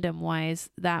fandom-wise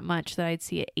that much that I'd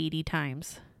see it 80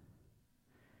 times.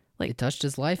 It touched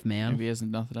his life, man. Maybe he has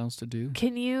nothing else to do. Do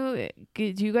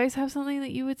you guys have something that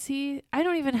you would see? I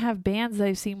don't even have bands that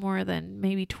I've seen more than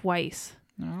maybe twice.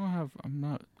 No, I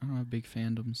don't have big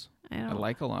fandoms. I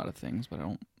like a lot of things, but I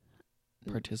don't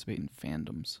participate in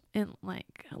fandoms. In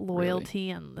like loyalty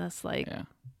and this like Yeah.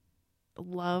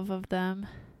 love of them.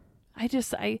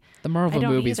 The Marvel I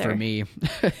don't movies either. for me,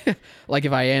 like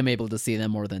if I am able to see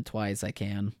them more than twice, I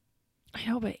can. I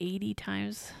know, but 80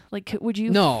 times. Like, would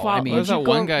you? No, I mean- There's would you that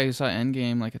go- one guy who saw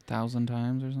Endgame like 1,000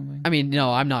 times or something. I mean,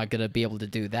 no, I'm not gonna be able to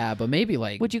do that, but maybe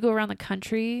like, Would you go around the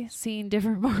country seeing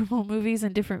different Marvel movies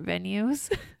in different venues?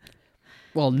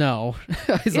 well, no,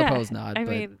 I suppose not. I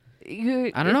but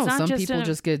mean, I don't know. it's not Some people a-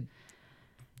 just get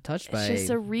touched It's by. just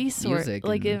a resource, music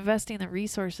like and- investing the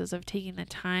resources of taking the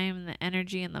time, the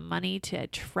energy, and the money to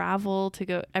travel to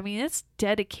go. I mean, it's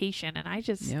dedication, and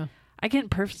yeah. I can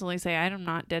personally say I'm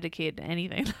not dedicated to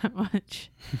anything that much.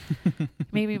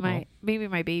 maybe my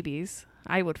babies,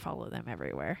 I would follow them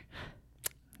everywhere.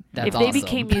 That's if awesome. they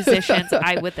became musicians,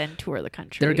 I would then tour the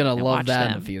country. They're gonna and love watch that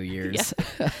in them. a few years.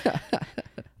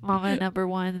 Mama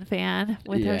 #1 fan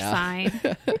with her Yeah. sign.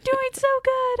 You're doing so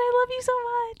good. I love you so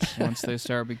much. Once they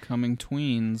start becoming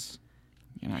tweens,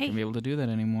 you're not gonna be able to do that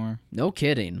anymore. No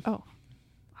kidding. Oh,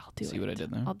 I'll do it. See what I did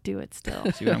there? I'll do it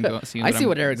still. See what I'm going? I see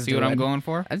what Eric's See what I'm doing. going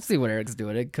for? I see what Eric's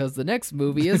doing it because the next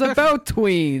movie is about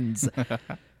tweens.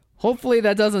 Hopefully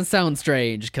that doesn't sound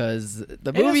strange because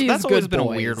the movie that's is always Good been a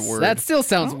Boys. weird word. That still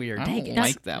sounds I weird. don't Dang,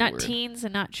 like that not word. teens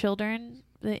and not children.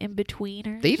 The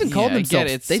in-betweeners. They even Yeah, called I get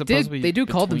themselves. it. It's They supposed to be They do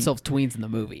call between- themselves tweens in the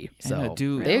movie. I know, So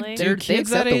do Really? they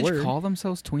kids accept that the age word. call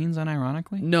themselves tweens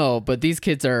unironically? No, but these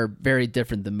kids are very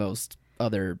different than most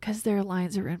other. Because their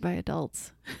lines are written by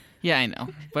adults. Yeah, I know.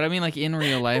 But I mean, like in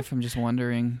real life, I'm just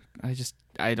wondering.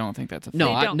 I don't think that's a No,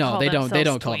 thing. They don't call they don't. They themselves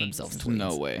don't call tweens. themselves There's tweens.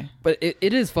 no way. But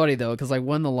it is funny though, because like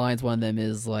one of the lines, one of them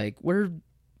is like, "We're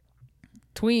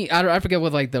tween." I forget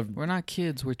what like the We're not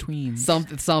kids. We're tweens.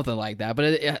 something like that.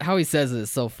 But how he says it is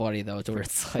so funny though, to where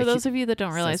it's like, For those of you that don't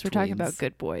says realize, we're talking tweens. about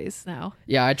Good Boys now.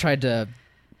 yeah,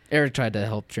 Eric tried to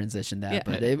help transition that, Yeah.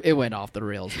 but it went off the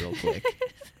rails real quick.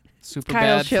 super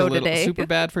Kyle's bad show for today. super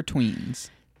bad for tweens.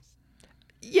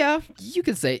 Yeah, you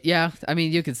could say. Yeah, I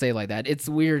mean, you could say it like that. It's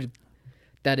weird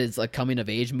that it's a coming of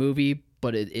age movie,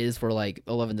 but it is for like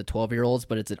 11 to 12-year-olds.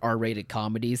 But it's an R-rated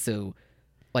comedy, so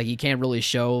like you can't really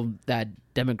show that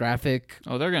demographic.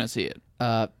 Oh, they're gonna see it.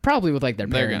 Probably with like their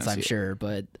They're parents, gonna I'm see it. sure.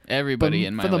 But Everybody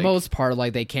in my for the like, most part,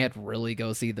 like they can't really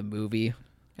go see the movie.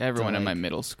 everyone in my like-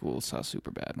 middle school saw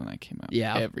Superbad when that came out.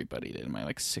 Yeah. Everybody did in my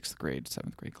like 6th grade,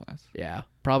 7th grade class. Yeah,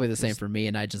 probably the same for me,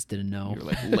 and I just didn't know. You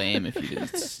were like lame if you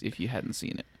didn't if you hadn't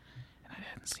seen it. And I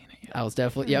hadn't seen it yet. I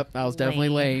was definitely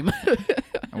lame.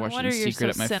 I No watched it wonder in you're secret so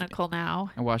at my cynical now.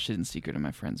 I watched it in secret in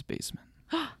my friend's basement.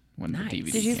 When Nice. the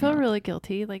DVD Did you came feel out. really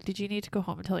guilty? Like, did you need to go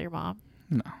home and tell your mom?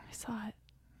 No. I saw it.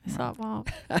 I saw it, Mom.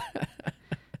 It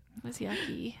was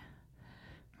yucky.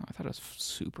 Oh, I thought it was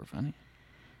super funny.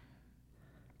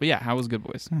 But yeah, how was Good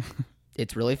Boys?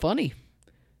 It's really funny.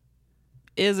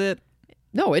 Is it?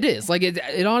 No, it is. Like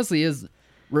it honestly is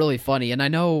really funny, and I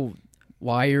know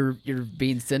why you're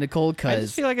being cynical I just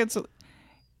because feel like it's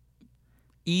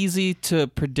easy to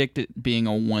predict it being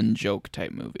a one joke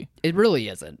type movie. it really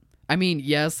isn't. I mean,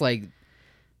 yes, like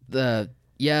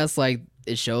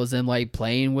it shows them like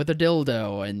playing with a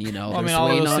dildo, and you know Well, I they're mean, all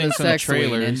swinging those on a things from the sex swing, and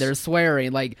trailers. they're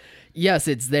swearing. Like, yes,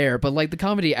 it's there, but like the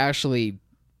comedy actually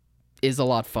is a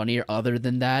lot funnier. Other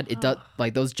than that, it does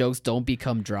like those jokes don't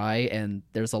become dry, and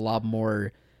there's a lot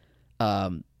more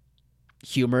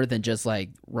humor than just like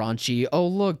raunchy. Oh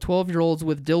look, 12-year-olds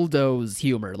with dildos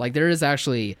humor. Like there is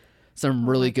actually some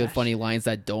Oh really my good gosh. funny lines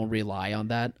that don't rely on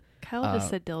that. Kyle just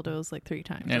said dildos like 3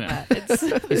 times. I in know. that. It's,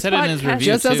 He said it in his podcast- review.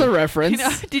 Just as too. a You reference.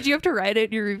 know, did you have to write it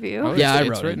in your review? Oh, Yeah, I it's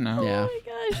wrote written it. out. Yeah.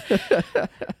 Oh my gosh.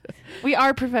 We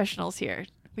are professionals here.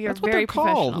 We are That's what very they're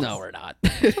called. professionals. No, we're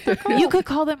not. You could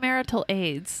call them marital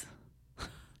aids.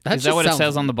 Is that what it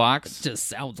says on the box? Just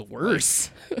sounds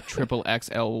worse. Triple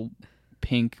XL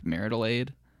pink marital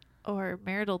aid. or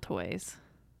marital toys.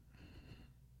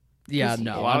 Yeah, Is he-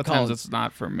 no. A lot I'm of times calling, it's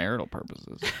not for marital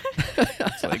purposes.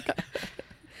 It's like,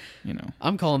 you know.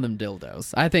 I'm calling them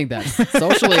dildos. I think that's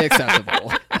socially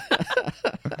acceptable.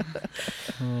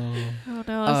 Oh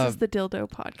no, this is the dildo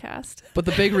podcast. But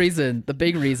the big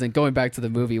reason, going back to the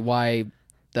movie, why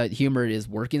that humor is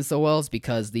working so well is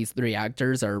because these three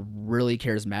actors are really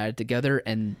charismatic together,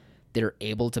 and they're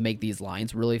able to make these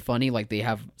lines really funny. Like, they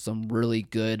have some really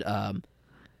good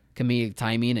comedic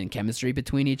timing and chemistry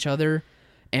between each other.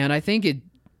 And I think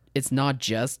it's not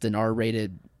just an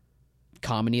R-rated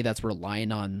comedy that's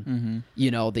relying on,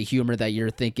 the humor that you're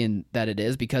thinking that it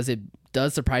is, because it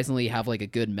does surprisingly have like a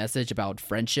good message about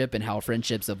friendship and how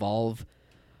friendships evolve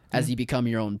as you become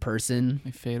your own person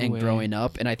They fade and away. growing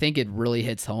up. And I think it really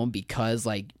hits home because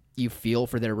like you feel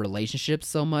for their relationships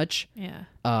so much. Yeah.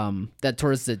 That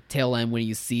towards the tail end, when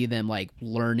you see them like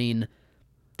learning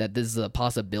that this is a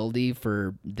possibility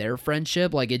for their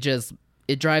friendship, like it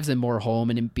drives it more home,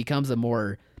 and it becomes a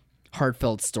more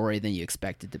heartfelt story than you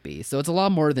expect it to be. So it's a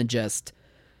lot more than just,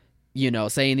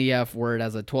 saying the F word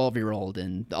as a 12-year-old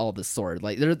and all this sort.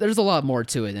 Like there's a lot more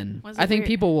to it, and Was it I think weird-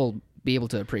 people will be able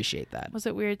to appreciate that. Was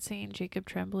it weird seeing Jacob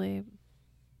Tremblay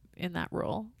in that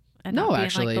role? And No, not being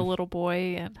actually. like the little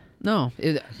boy. And No,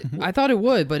 I thought it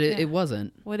would, but Yeah. it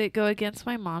wasn't. would it go against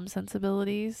my mom's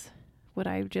sensibilities? Would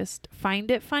I just find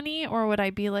it funny, or would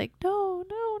I be like, no,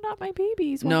 not my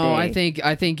babies? One No, day.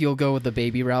 I think you'll go with the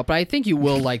baby route, but I think you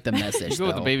will like the message. You go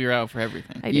with the though. baby route for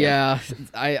everything. I do. Yeah,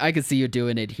 I could see you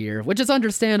doing it here, which is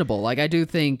understandable. Like, I do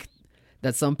think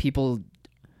that some people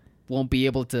won't be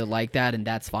able to like that, and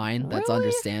that's fine. That's Really?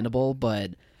 understandable,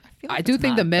 but feel I do it's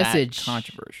think the not that message-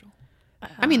 controversial.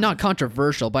 I mean, not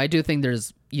controversial, but I do think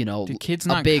there's, Do kids a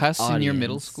not big cuss in your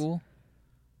middle audience. school?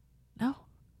 No.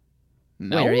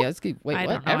 No. Wait, are you asking? Wait, I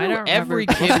what? don't know. I don't Every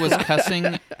remember. kid was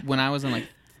cussing when I was in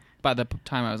by the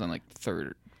time I was in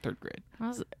third grade. I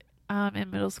was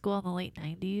in middle school in the late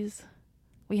 90s.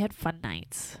 We had fun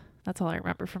nights. That's all I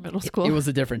remember from middle school. It was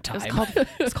a different It was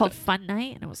time, called Fun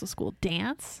Night, and it was a school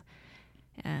dance.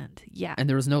 And yeah, and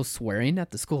there was no swearing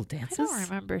at the school I dances. don't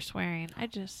remember swearing. I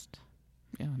just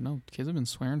Yeah, no, kids have been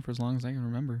swearing for as long as I can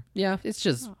remember. Yeah, it's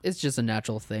just a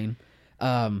natural thing.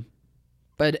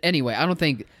 But anyway,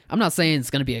 I'm not saying it's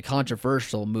going to be a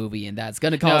controversial movie and that's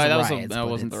going to cause riots. that but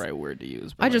wasn't the it's- right word to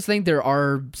use. But I just think there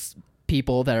are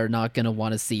people that are not going to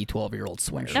want to see 12-year-olds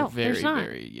swear. No, very, there's not.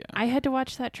 very, yeah. I had to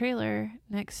watch that trailer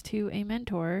next to a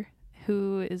mentor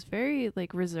who is very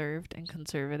like reserved and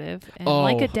conservative and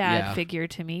like Oh, a dad yeah. figure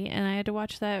to me, and I had to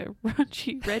watch that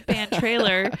raunchy red band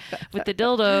trailer with the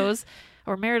dildos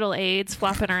or marital aids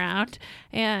flopping around,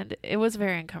 and it was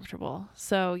very uncomfortable.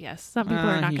 So yes, some people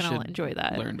are not He going to should enjoy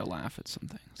that. Learn to laugh at some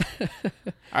things.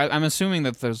 I'm assuming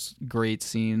that there's great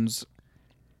scenes.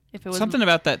 If it was Something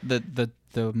about that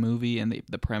the movie and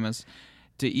the premise.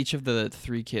 Do each of the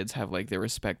three kids have their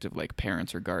respective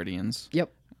parents or guardians?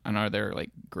 Yep. And are there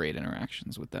great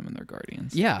interactions with them and their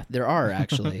guardians? Yeah, there are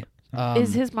actually.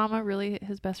 is his mama really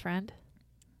his best friend?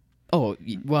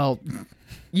 Well,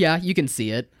 yeah, you can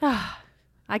see it.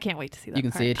 I can't wait to see that. You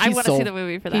can part. see it. I He's want to so- see the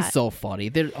movie for that. He's so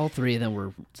funny. All three of them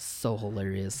were so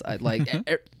hilarious.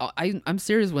 I'm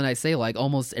serious when I say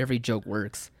almost every joke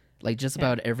works. Just Yeah.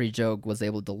 about every joke was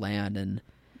able to land, and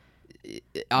I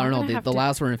I'm don't know. gonna The, have the to-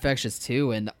 last were infectious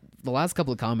too, and the last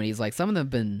couple of comedies, some of them have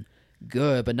been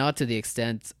good, but not to the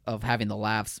extent of having the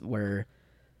laughs where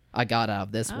I got out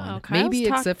of this Oh, one. Kyle's Maybe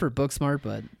talk- except for Booksmart,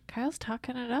 but Kyle's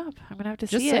talking it up. I'm gonna have to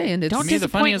Just see saying, it. it's- Don't To me, the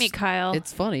disappoint me, funniest- Kyle.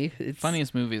 it's funny. It's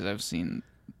Funniest movies I've seen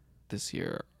this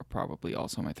year are probably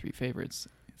also my three favorites.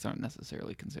 These aren't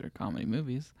necessarily considered comedy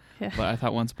movies, Yeah. but I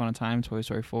thought Once Upon a Time, Toy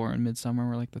Story 4, and Midsummer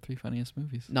were the three funniest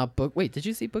movies. not book. Wait, did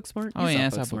you see Booksmart? Oh You yeah, I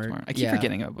saw saw Booksmart. I keep Yeah.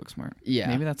 forgetting about Booksmart. Yeah.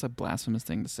 Maybe that's a blasphemous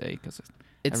thing to say because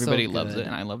It's so everybody loves good. it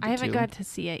and I loved it I haven't too. got to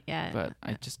see it yet. but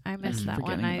I just I missed keep that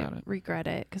one. forgetting I about it. regret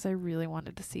it because I really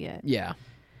wanted to see it. Yeah,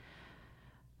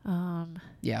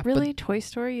 yeah. Really, Toy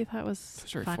Story you thought was Toy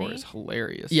Story funny? 4 is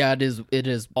hilarious. But yeah, it is. It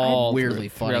is all weirdly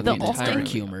funny. throughout The with only- its dark movie.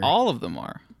 humor. All of them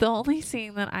are. The only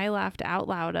scene that I laughed out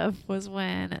loud of was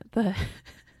when the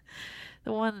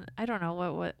one I don't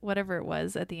know whatever it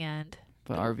was at the end,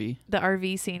 The RV. the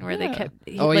RV scene where they Yeah. kept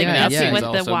Oh, yeah, messing yeah. with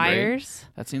That the scene's also wires.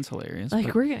 That seems hilarious. Like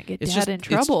but we're gonna get it's dad just in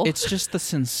trouble. It's just the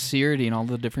sincerity and all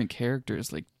the different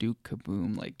characters, like Duke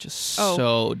Kaboom, just Oh.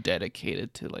 so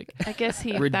dedicated to I guess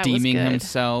that was redeeming good.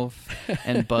 himself,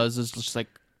 and Buzz is just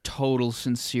total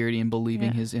sincerity and believing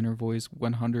Yeah. his inner voice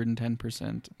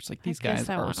 110%. It's these guess guys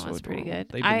that are one so was pretty adorable. good.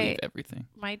 They believe everything.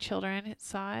 My children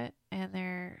saw it and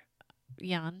they're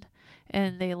young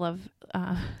and they love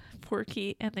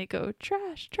Forky and they go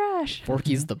trash, trash,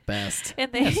 Forky's the best. and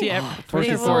they See, Forky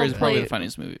they 4 will is probably play- the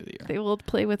funniest movie of the year. They will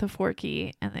play with a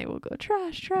Forky and they will go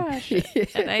trash, trash,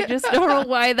 and I just don't know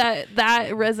why that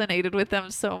resonated with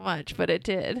them so much, but it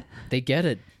did. They get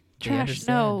it. They Trash,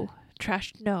 understand. no,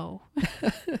 trash, no.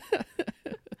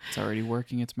 It's already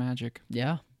working its magic.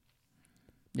 Yeah.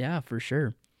 Yeah, for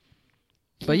sure.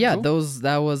 But yeah, Cool.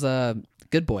 that was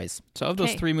Good Boys. So of those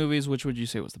Okay. 3 movies, which would you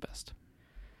say was the best?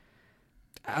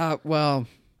 Well,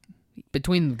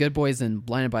 between Good Boys and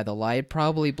Blinded by the Light,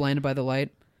 probably Blinded by the Light.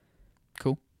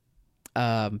 Cool.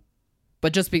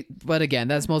 But but again,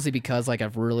 that's mostly because like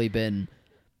I've really been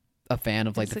a fan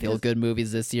of like That's the because- feel good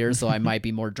movies this year, so I might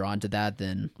be more drawn to that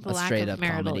than The a lack straight of up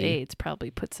marital comedy. aids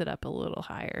probably puts it up a little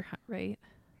higher, right?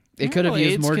 It could have Marital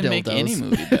used aids more can dildos. make any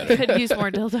movie better. Could use more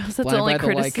dildos. That's the Blinded only by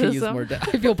the Light could use criticism. more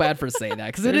I feel bad for saying that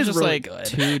because it There's is just really like good.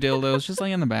 2 dildos just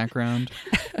laying in the background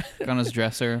on his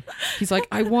dresser. He's like,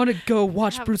 I want to go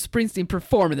watch Have- Bruce Springsteen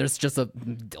perform, and there's just a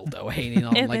dildo hanging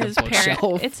on In like a his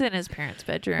bookshelf. it's in his parents'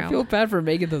 bedroom. I feel bad for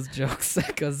making those jokes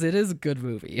because it is a good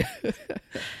movie.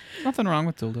 Nothing wrong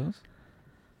with dildos.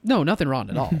 No, nothing wrong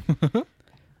at all.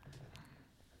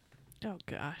 Oh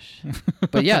gosh.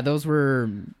 But yeah, those were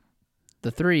the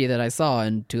 3 that I saw,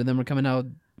 and 2 of them are coming out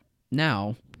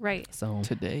now. Right. So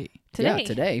Today. Today. yeah,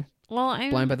 today, Well, I'm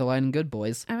Blind by the Light and Good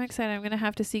Boys. I'm excited. I'm gonna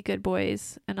have to see Good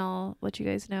Boys, and I'll let you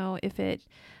guys know if it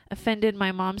offended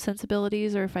my mom's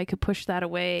sensibilities or if I could push that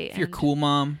away. If you're and- cool,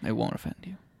 mom, it won't offend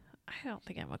you. I don't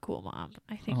think I'm a cool mom.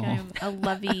 I think Oh. I'm a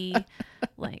lovey,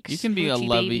 like You can be a smoochy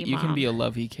lovey. baby You can be a mom.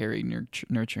 lovey, caring,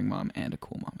 nurturing mom and a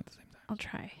cool mom at the same time. I'll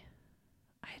try.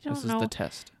 I This don't is know. the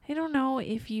test. I don't know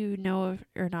if you know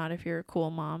or not if you're a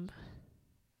cool mom.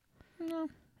 No.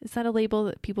 Is that a label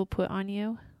that people put on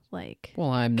you? Like,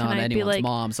 Well, I'm Can not I be anyone's like,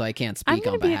 mom, so I can't I'm speak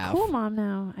gonna on be behalf. a cool mom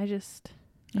now. I You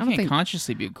don't can't think-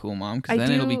 consciously be a cool mom because I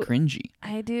then it'll be do- cringy.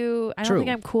 I do. I True. don't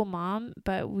think I'm cool mom,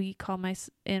 but we call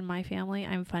in my family,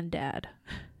 I'm fun dad.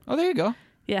 Oh, there you go.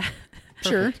 Yeah.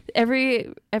 Sure.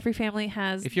 Every family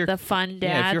has If you're the fun dad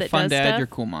Yeah, if you're that fun does dad, stuff. you're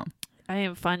cool mom. I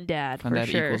am fun dad Fun for dad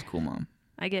sure. equals cool mom.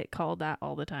 I get called that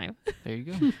all the time. There you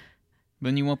go.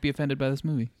 Then you won't be offended by this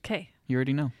movie. Okay. You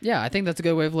already know. Yeah, I think that's a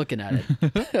good way of looking at it.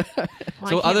 Well,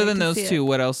 So I can't other wait than to those see 2,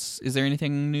 what else? Is there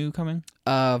anything new coming?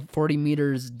 40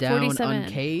 Meters Down 47.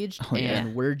 Uncaged Oh, yeah.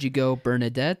 and Where'd You Go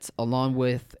Bernadette, along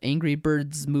with Angry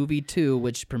Birds Movie 2,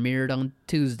 which premiered on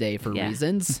Tuesday for Yeah.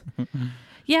 reasons.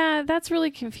 Yeah, that's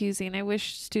really confusing. I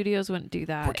wish studios wouldn't do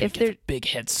that. We're gonna If get they're the big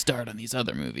head start on these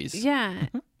other movies. yeah,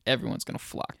 Everyone's gonna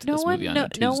flock to no this one, movie on no, a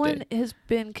Tuesday. no one has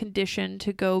been conditioned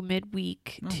to go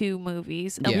midweek No. to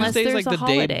movies Yeah. unless Tuesday's there's like a the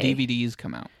holiday. day DVDs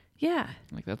come out. Yeah,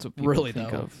 Like that's what people Really,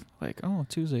 think though. of. Like, oh,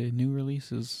 Tuesday, new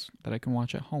releases that I can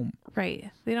watch at home.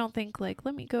 right. They don't think like,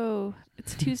 let me go.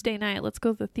 It's Tuesday night. Let's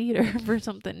go to the theater for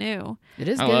something new. It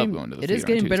is I love getting going to the it is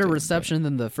theater on getting better Tuesday, but- reception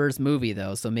than the first movie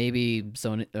though. So maybe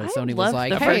Sony I Sony love was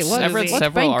like, the "Hey, first let's, I've read movie. let's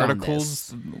several bank on articles.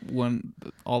 this." When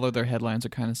all of their headlines are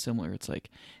kind of similar. It's like,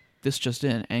 this just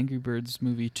in: Angry Birds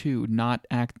movie 2, not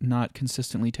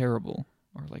consistently terrible,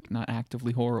 or like not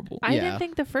actively horrible. I Yeah. didn't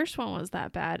think the first one was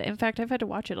that bad. In fact, I've had to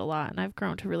watch it a lot, and I've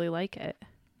grown to really like it.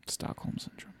 Stockholm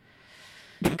syndrome.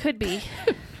 Could be.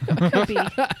 Could be.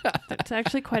 There's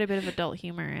actually quite a bit of adult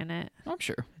humor in it. I'm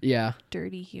sure. Yeah,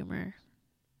 Dirty humor.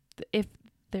 If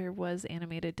there was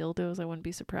animated dildos, I wouldn't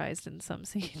be surprised in some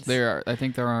scenes. There are. I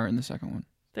think there are in the second one.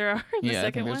 There are in the Yeah, I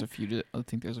second think there's one? a few. I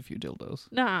think there's a few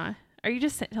dildos. Nah. Are you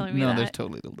just telling me No, that? there's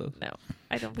totally dildos. No.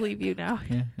 I don't believe you now.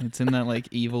 Yeah, it's in that like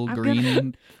evil I'm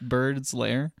green bird's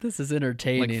lair, this is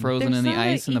entertaining. like frozen There's in the not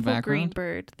an ice in the evil green background.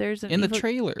 bird. There's an In the evil,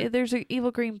 trailer, There's an evil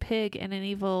green pig and an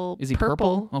evil is he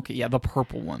purple? Okay, yeah, the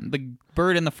purple one, the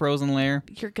bird in the frozen lair.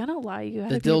 You're gonna lie. You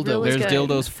The gotta be dildo. really There's good.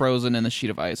 dildos frozen in the sheet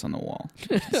of ice on the wall.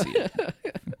 You can see it.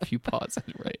 If you pause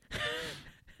it, right?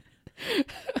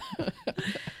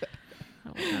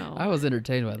 Oh, no. I was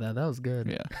entertained by that. That was good.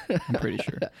 Yeah, I'm pretty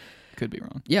sure. Could be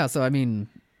wrong. Yeah, so I mean,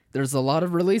 there's a lot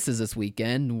of releases this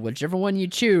weekend. Whichever one you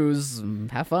choose,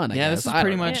 have fun. I Yeah, guess. this is I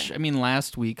pretty don't know. much. I mean,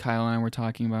 last week Kyle and I were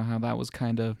talking about how that was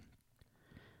kind of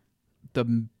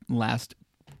the last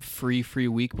free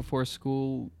week before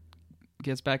school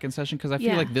gets back in session, because I feel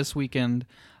Yeah. like this weekend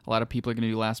a lot of people are going to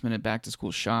do last minute back to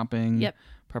school shopping, Yep.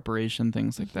 preparation,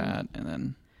 things like Mhm. that, and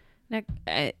then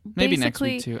Basically, maybe next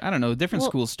week too. I don't know. Different well,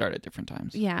 schools start at different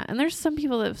times. Yeah, and there's some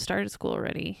people that have started school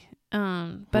already.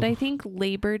 But I think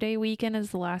Labor Day weekend is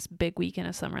the last big weekend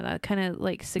of summer. That kind of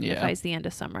like signifies the end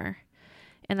of summer,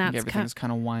 and I think that's everything's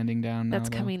kind of winding down now. that's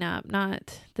though. coming up.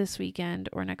 Not this weekend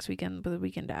or next weekend, but the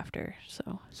weekend after.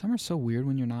 So Summer's so weird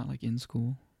when you're not like in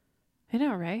school. I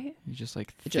know, right? You just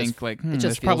like It think just- like it just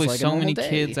there's feels probably like a so normal many day.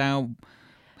 kids out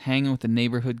hanging with the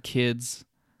neighborhood kids,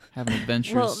 having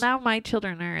adventures. Well, now my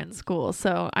children are in school,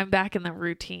 so I'm back in the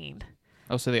routine.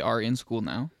 Oh, so they are in school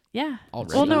now? Yeah.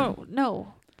 Already? Well,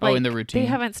 no. Oh, in the routine? They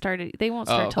haven't started. They won't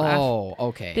start Oh. till after.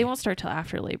 Okay. They won't start till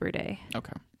after Labor Day.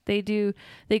 Okay.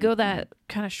 They go that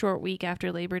kind of short week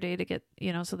after Labor Day to get,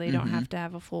 so they don't Mhm. have to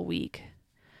have a full week.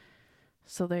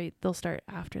 So they'll start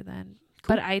after then.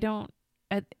 Cool. But I don't,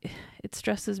 it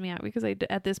stresses me out because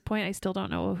at this point, I still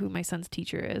don't know who my son's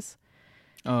teacher is.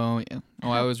 Oh, yeah. Oh,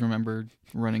 I always remember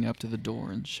running up to the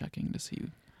door and checking to see.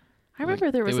 I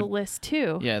remember there they was a would- list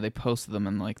too. Yeah, they posted them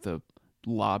in like the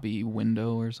lobby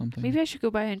window or something. Maybe I should go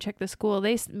by and check the school.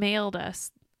 They mailed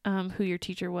us who your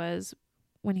teacher was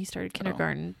when he started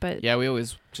kindergarten. But Yeah, we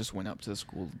always just went up to the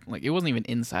school. Like, it wasn't even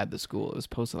inside the school. It was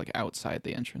posted like outside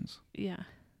the entrance. yeah,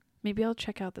 maybe I'll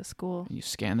check out the school. And you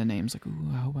scan the names like,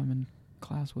 ooh, I hope I'm in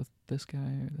class with this guy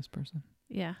or this person.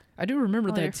 Yeah. I do remember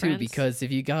All your that too, friends. because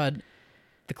if you got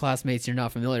the classmates you're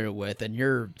not familiar with, and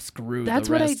you're screwed That's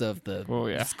the what rest of the Oh,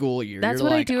 yeah. school year. That's you're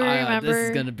what I like, do This is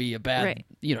remember." going to be a bad,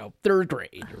 Right. third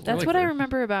grade. or That's what I whatever."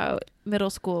 remember about middle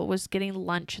school was getting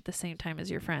lunch at the same time as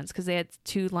your friends because they had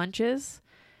 2 lunches.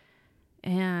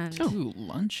 And Ooh,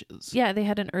 lunches. yeah, they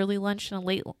had an early lunch and a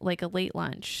late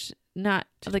lunch. Not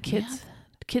Did the we kids. have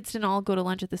Kids didn't all go to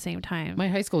lunch at the same time. My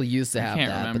high school used to I have can't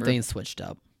that, remember. but things switched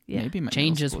up. yeah. Maybe my middle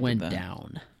Changes school did went that.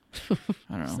 down.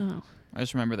 I don't know. So I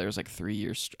just remember there was like a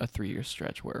 3-year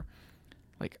stretch where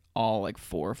like all like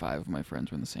 4 or 5 of my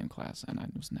friends were in the same class and I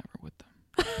was never with them.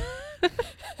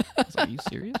 I was like, are you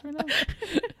serious right now?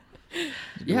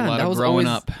 Yeah, a lot that of was growing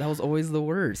always, up. that was always the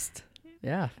worst.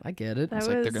 Yeah, I get it. That It's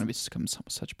like they're was- going to become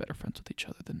such better friends with each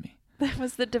other than me. that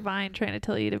was the divine trying to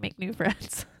tell you to make new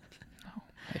friends. No,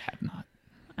 I had not.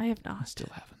 I have I not. still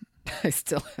haven't. I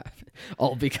still have it.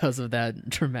 All because of that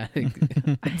dramatic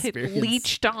I experience.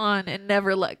 leached on and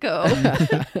never let go.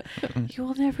 You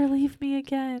will never leave me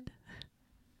again.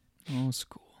 Oh,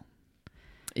 school.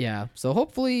 Yeah, so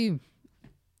hopefully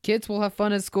kids will have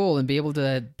fun at school and be able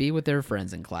to be with their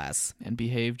friends in class. And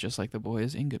behave just like the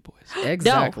boys in Good Boys.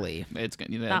 Exactly. It's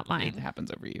gonna, Not mine. It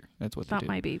happens every year. That's what they Not do.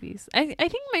 my babies. I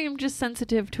think I'm just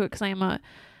sensitive to it because I'm a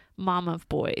mom of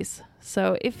boys.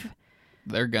 So if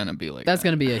They're gonna be like That's that.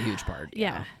 going to be a huge part.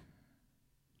 yeah,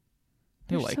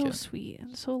 they're You'll like so it. sweet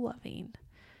and so loving,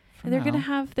 For and they're gonna now.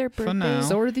 have their For birthdays. now.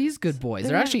 So are these good boys.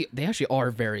 They're They actually are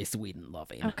very sweet and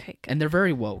loving. Okay, good. And they're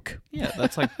very woke. Yeah,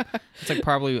 that's like it's like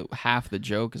probably half the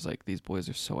joke is like these boys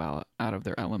are so out of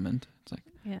their element. It's like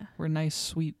Yeah, we're nice,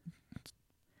 sweet,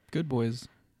 good boys,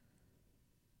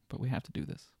 but we have to do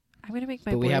this. I'm gonna make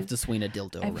my But boys. we have to swing a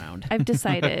dildo around. I've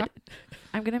decided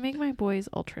I'm gonna make my boys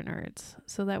ultra nerds,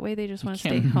 so that way they just You want to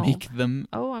stay can't home. make them.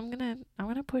 Oh, I'm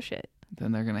gonna push it.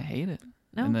 Then they're gonna hate it,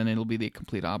 No, and then it'll be the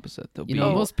complete opposite. They'll You be.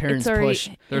 know, most parents it's already, push.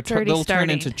 It's already They'll turn starting.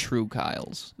 into true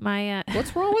Kyles. My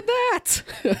What's wrong with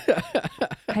that?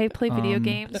 I play video Um,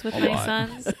 games with a my lot.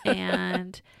 sons,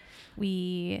 and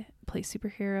we play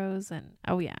superheroes. And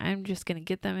oh yeah, I'm just gonna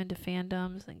get them into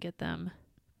fandoms and get them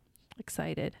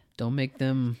excited. Don't make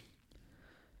them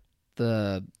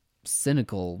the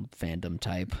cynical fandom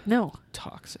type. No,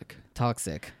 Toxic.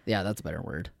 Toxic. Yeah, that's a better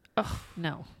word. oh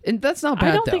no, And that's not bad,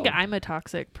 I don't though. think I'm a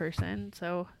toxic person.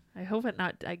 So I hope it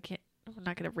not. I'm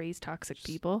not gonna raise toxic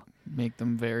people. Make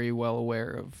them very well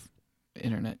aware of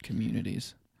internet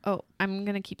communities. Oh, I'm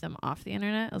gonna keep them off the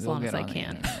internet as They'll long as get I on the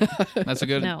can. internet. That's a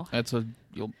good. No. That's a.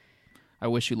 I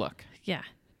wish you luck. Yeah,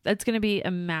 that's gonna be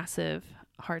a massive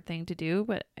hard thing to do,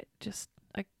 but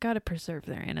I gotta preserve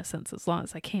their innocence as long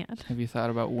as I can. Have you thought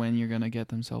about when you're gonna get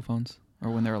them cell phones, or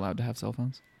when they're allowed to have cell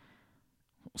phones?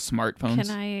 Smartphones.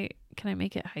 Can I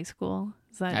make it high school?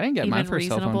 Is that I didn't get my even first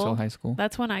cell phone reasonable? until high school.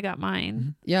 That's when I got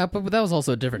mine. Yeah, but that was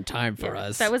also a different time for Yeah,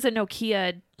 us. That was a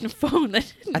Nokia phone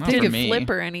that I Not think for didn't me. flip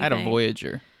or I anything. had a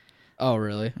Voyager. Oh,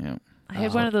 really? Yeah. I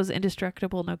had one of those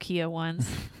indestructible Nokia ones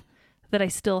that I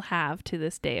still have to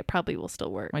this day. It probably will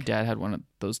still work. My dad had one of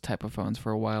those type of phones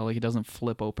for a while. Like, it doesn't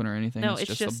flip open or anything. No, it's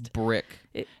it's just a brick.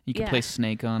 You can yeah. play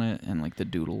Snake on it and like the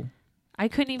Doodle. I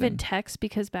couldn't even thing. text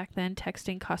because back then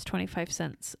texting cost 25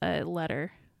 cents a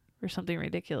letter or something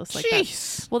ridiculous like that.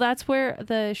 Jeez. Well, that's where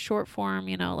the short form,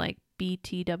 like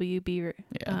BTWB or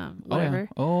Yeah. whatever.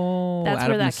 Oh, That's out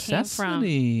where of that came from.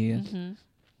 necessity. hmm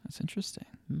That's interesting.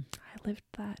 I lived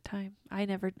that time. I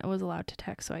never was allowed to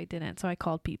text, so I didn't. So I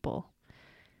called people.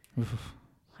 Oof.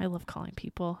 I love calling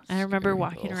people. And I remember Scary.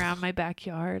 walking Ugh. around my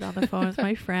backyard on the phone with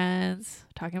my friends,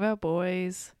 talking about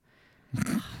boys.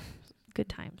 Good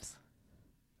times.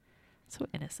 So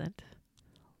innocent.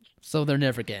 So they're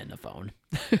never getting a phone.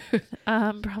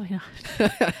 Probably not.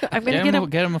 I'm gonna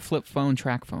Get him a flip phone,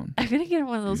 track phone. I'm gonna get him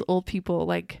one of those old people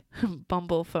like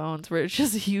Bumble phones where it's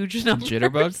just huge numbers.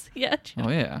 Jitterbug? Yeah. Oh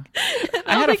yeah. And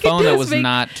I all had they a can phone do that is was make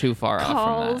not too far off from that.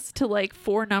 calls to like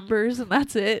 4 numbers and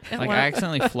that's it. And Like one- I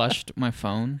accidentally flushed my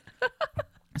phone,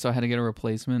 so I had to get a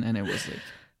replacement, and it was like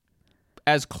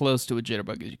as close to a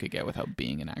jitterbug as you could get without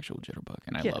being an actual jitterbug,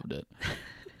 and I Yeah. loved it.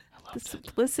 the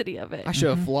simplicity of it. I should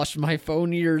have flushed my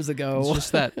phone years It's ago.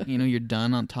 just that you're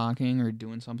done on talking or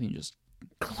doing something, you just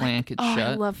clank it Oh, I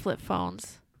shut. love flip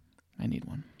phones. I need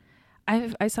one.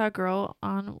 I saw a girl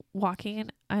walking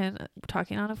and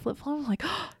talking on a flip phone. I'm like,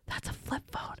 oh, that's a flip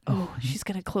phone. Oh, she's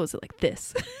gonna close it like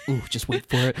this. Ooh, just wait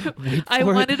for it. Wait I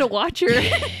for wanted to watch her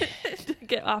to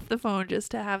get off the phone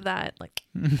just to have that. Like,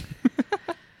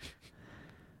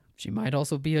 She might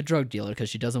also be a drug dealer because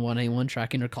she doesn't want anyone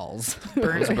tracking her calls.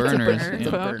 Those it's a burners, burner It's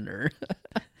a phone. burner.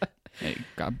 Hey,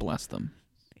 God bless them.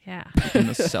 Yeah, Keeping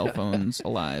the cell phones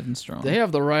alive and strong. They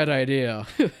have the right idea.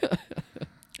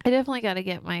 I definitely got to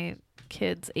get my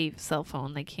kids a cell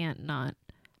phone. They can't not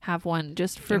have one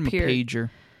just Get for 'em a pure. pager.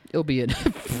 It'll be it.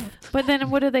 But then,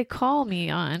 what do they call me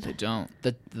on? They don't.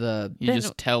 the You Then-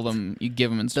 just tell them. You give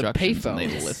them instructions, and they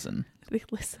payphones. listen. They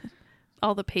listen.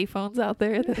 All the payphones out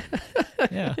there that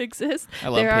Yeah. exist. I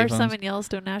love There are payphones. some in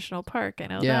Yellowstone National Park. I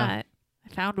know Yeah. that. I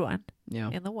found one yeah.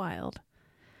 in the wild.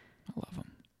 I love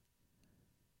them.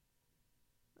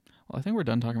 Well, I think we're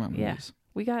done talking about Yeah. movies.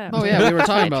 We got. Oh yeah, we were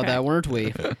talking about that, weren't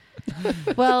we?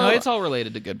 Well, No, it's all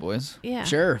related to Good Boys. yeah.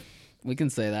 Sure, we can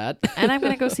say that. And I'm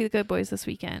gonna go see the Good Boys this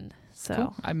weekend. So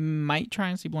Cool. I might try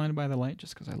and see Blinded by the Light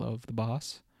just because I love the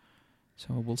boss.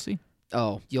 So we'll see.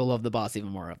 Oh, you'll love the boss even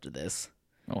more after this.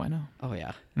 Oh, I know. Oh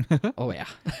yeah. Oh yeah.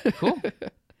 Cool.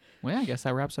 Well, yeah, I guess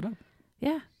that wraps it up.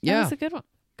 yeah, that Yeah. was a good one.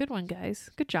 Good one, guys.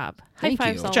 Good job. Thank High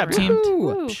fives you. all Good job, around. team.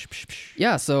 Woo.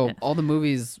 Yeah, so Yeah. all the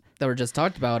movies that were just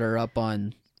talked about are up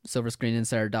on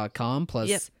silverscreeninsider.com plus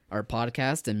Yep. our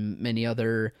podcast and many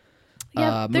other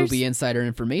Yeah, there's- movie insider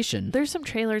information. There's some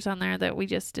trailers on there that we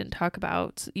just didn't talk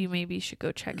about. You maybe should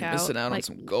go check out. Missing out on Like,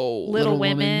 some gold. Little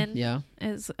Women. Yeah.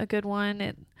 is a good one.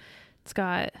 It's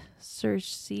got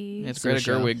Cersei. It's Greta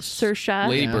Saoirse. Gerwig's Saoirse.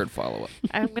 Ladybird follow-up.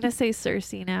 I'm gonna say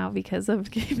Cersei now because of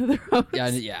Game of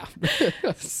Thrones. Yeah.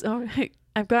 So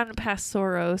I've gotten past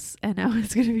Soros, and now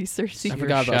it's gonna be Cersei. I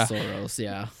forgot about Saoirse. Soros,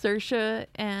 yeah. Saoirse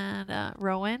and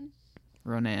Rowan,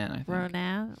 Ronan, I think.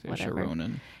 Ronan, Saoirse whatever,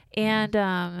 Ronan. and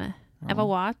Emma Rowan.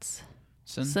 Watts.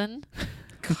 Son? Son.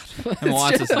 Emma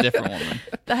Watts is a different woman.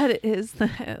 That is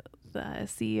the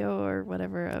CEO or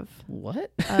whatever of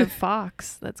What?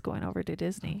 Fox that's going over to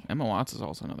Disney. Emma Watts is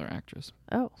also another actress.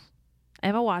 Oh,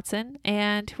 Emma Watson,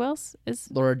 and who else is?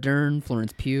 Laura Dern,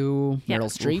 Florence Pugh, Yeah. Meryl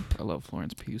Streep. Oof, I love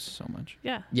Florence Pugh so much.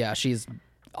 Yeah. Yeah, she's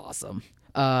awesome.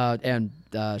 And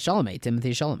Chalamet,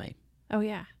 Timothy Chalamet. Oh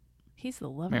yeah, he's the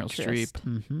love Meryl interest. Streep.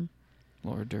 Mm-hmm.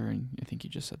 Laura Dern. I think you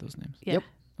just said those names. Yeah. Yep.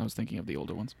 I was thinking of the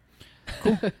older ones.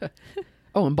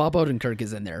 Oh, and Bob Odenkirk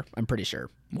is in there. I'm pretty sure.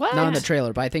 What? Not in the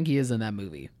trailer, but I think he is in that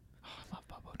movie. Oh, I love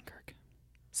Bob Odenkirk.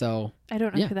 So I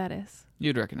don't know Yeah. who that is.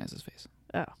 You'd recognize his face.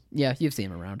 Oh. yeah, you've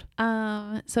seen him around.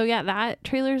 So yeah, that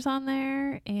trailer's on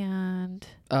there, and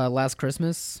Last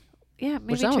Christmas, yeah,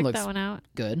 maybe that one check looks- that one out.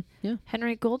 good. Yeah,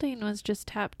 Henry Golding was just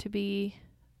tapped to be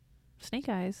Snake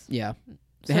Eyes. yeah.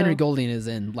 So, Henry Golding is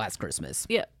in Last Christmas.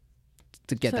 Yeah.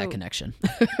 To get So- that connection.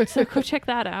 So go check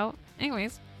that out.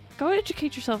 Anyways, go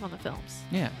educate yourself on the films.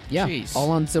 Yeah. Yeah, Jeez.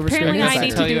 all on Silver Screen Apparently, I Insider.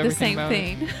 need Tell to you do the everything same about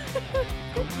it.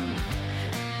 thing.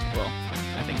 Well,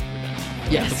 I think we're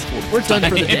done. Yes, we're done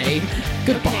for the day.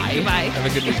 Goodbye. Goodbye. Have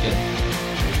a good weekend.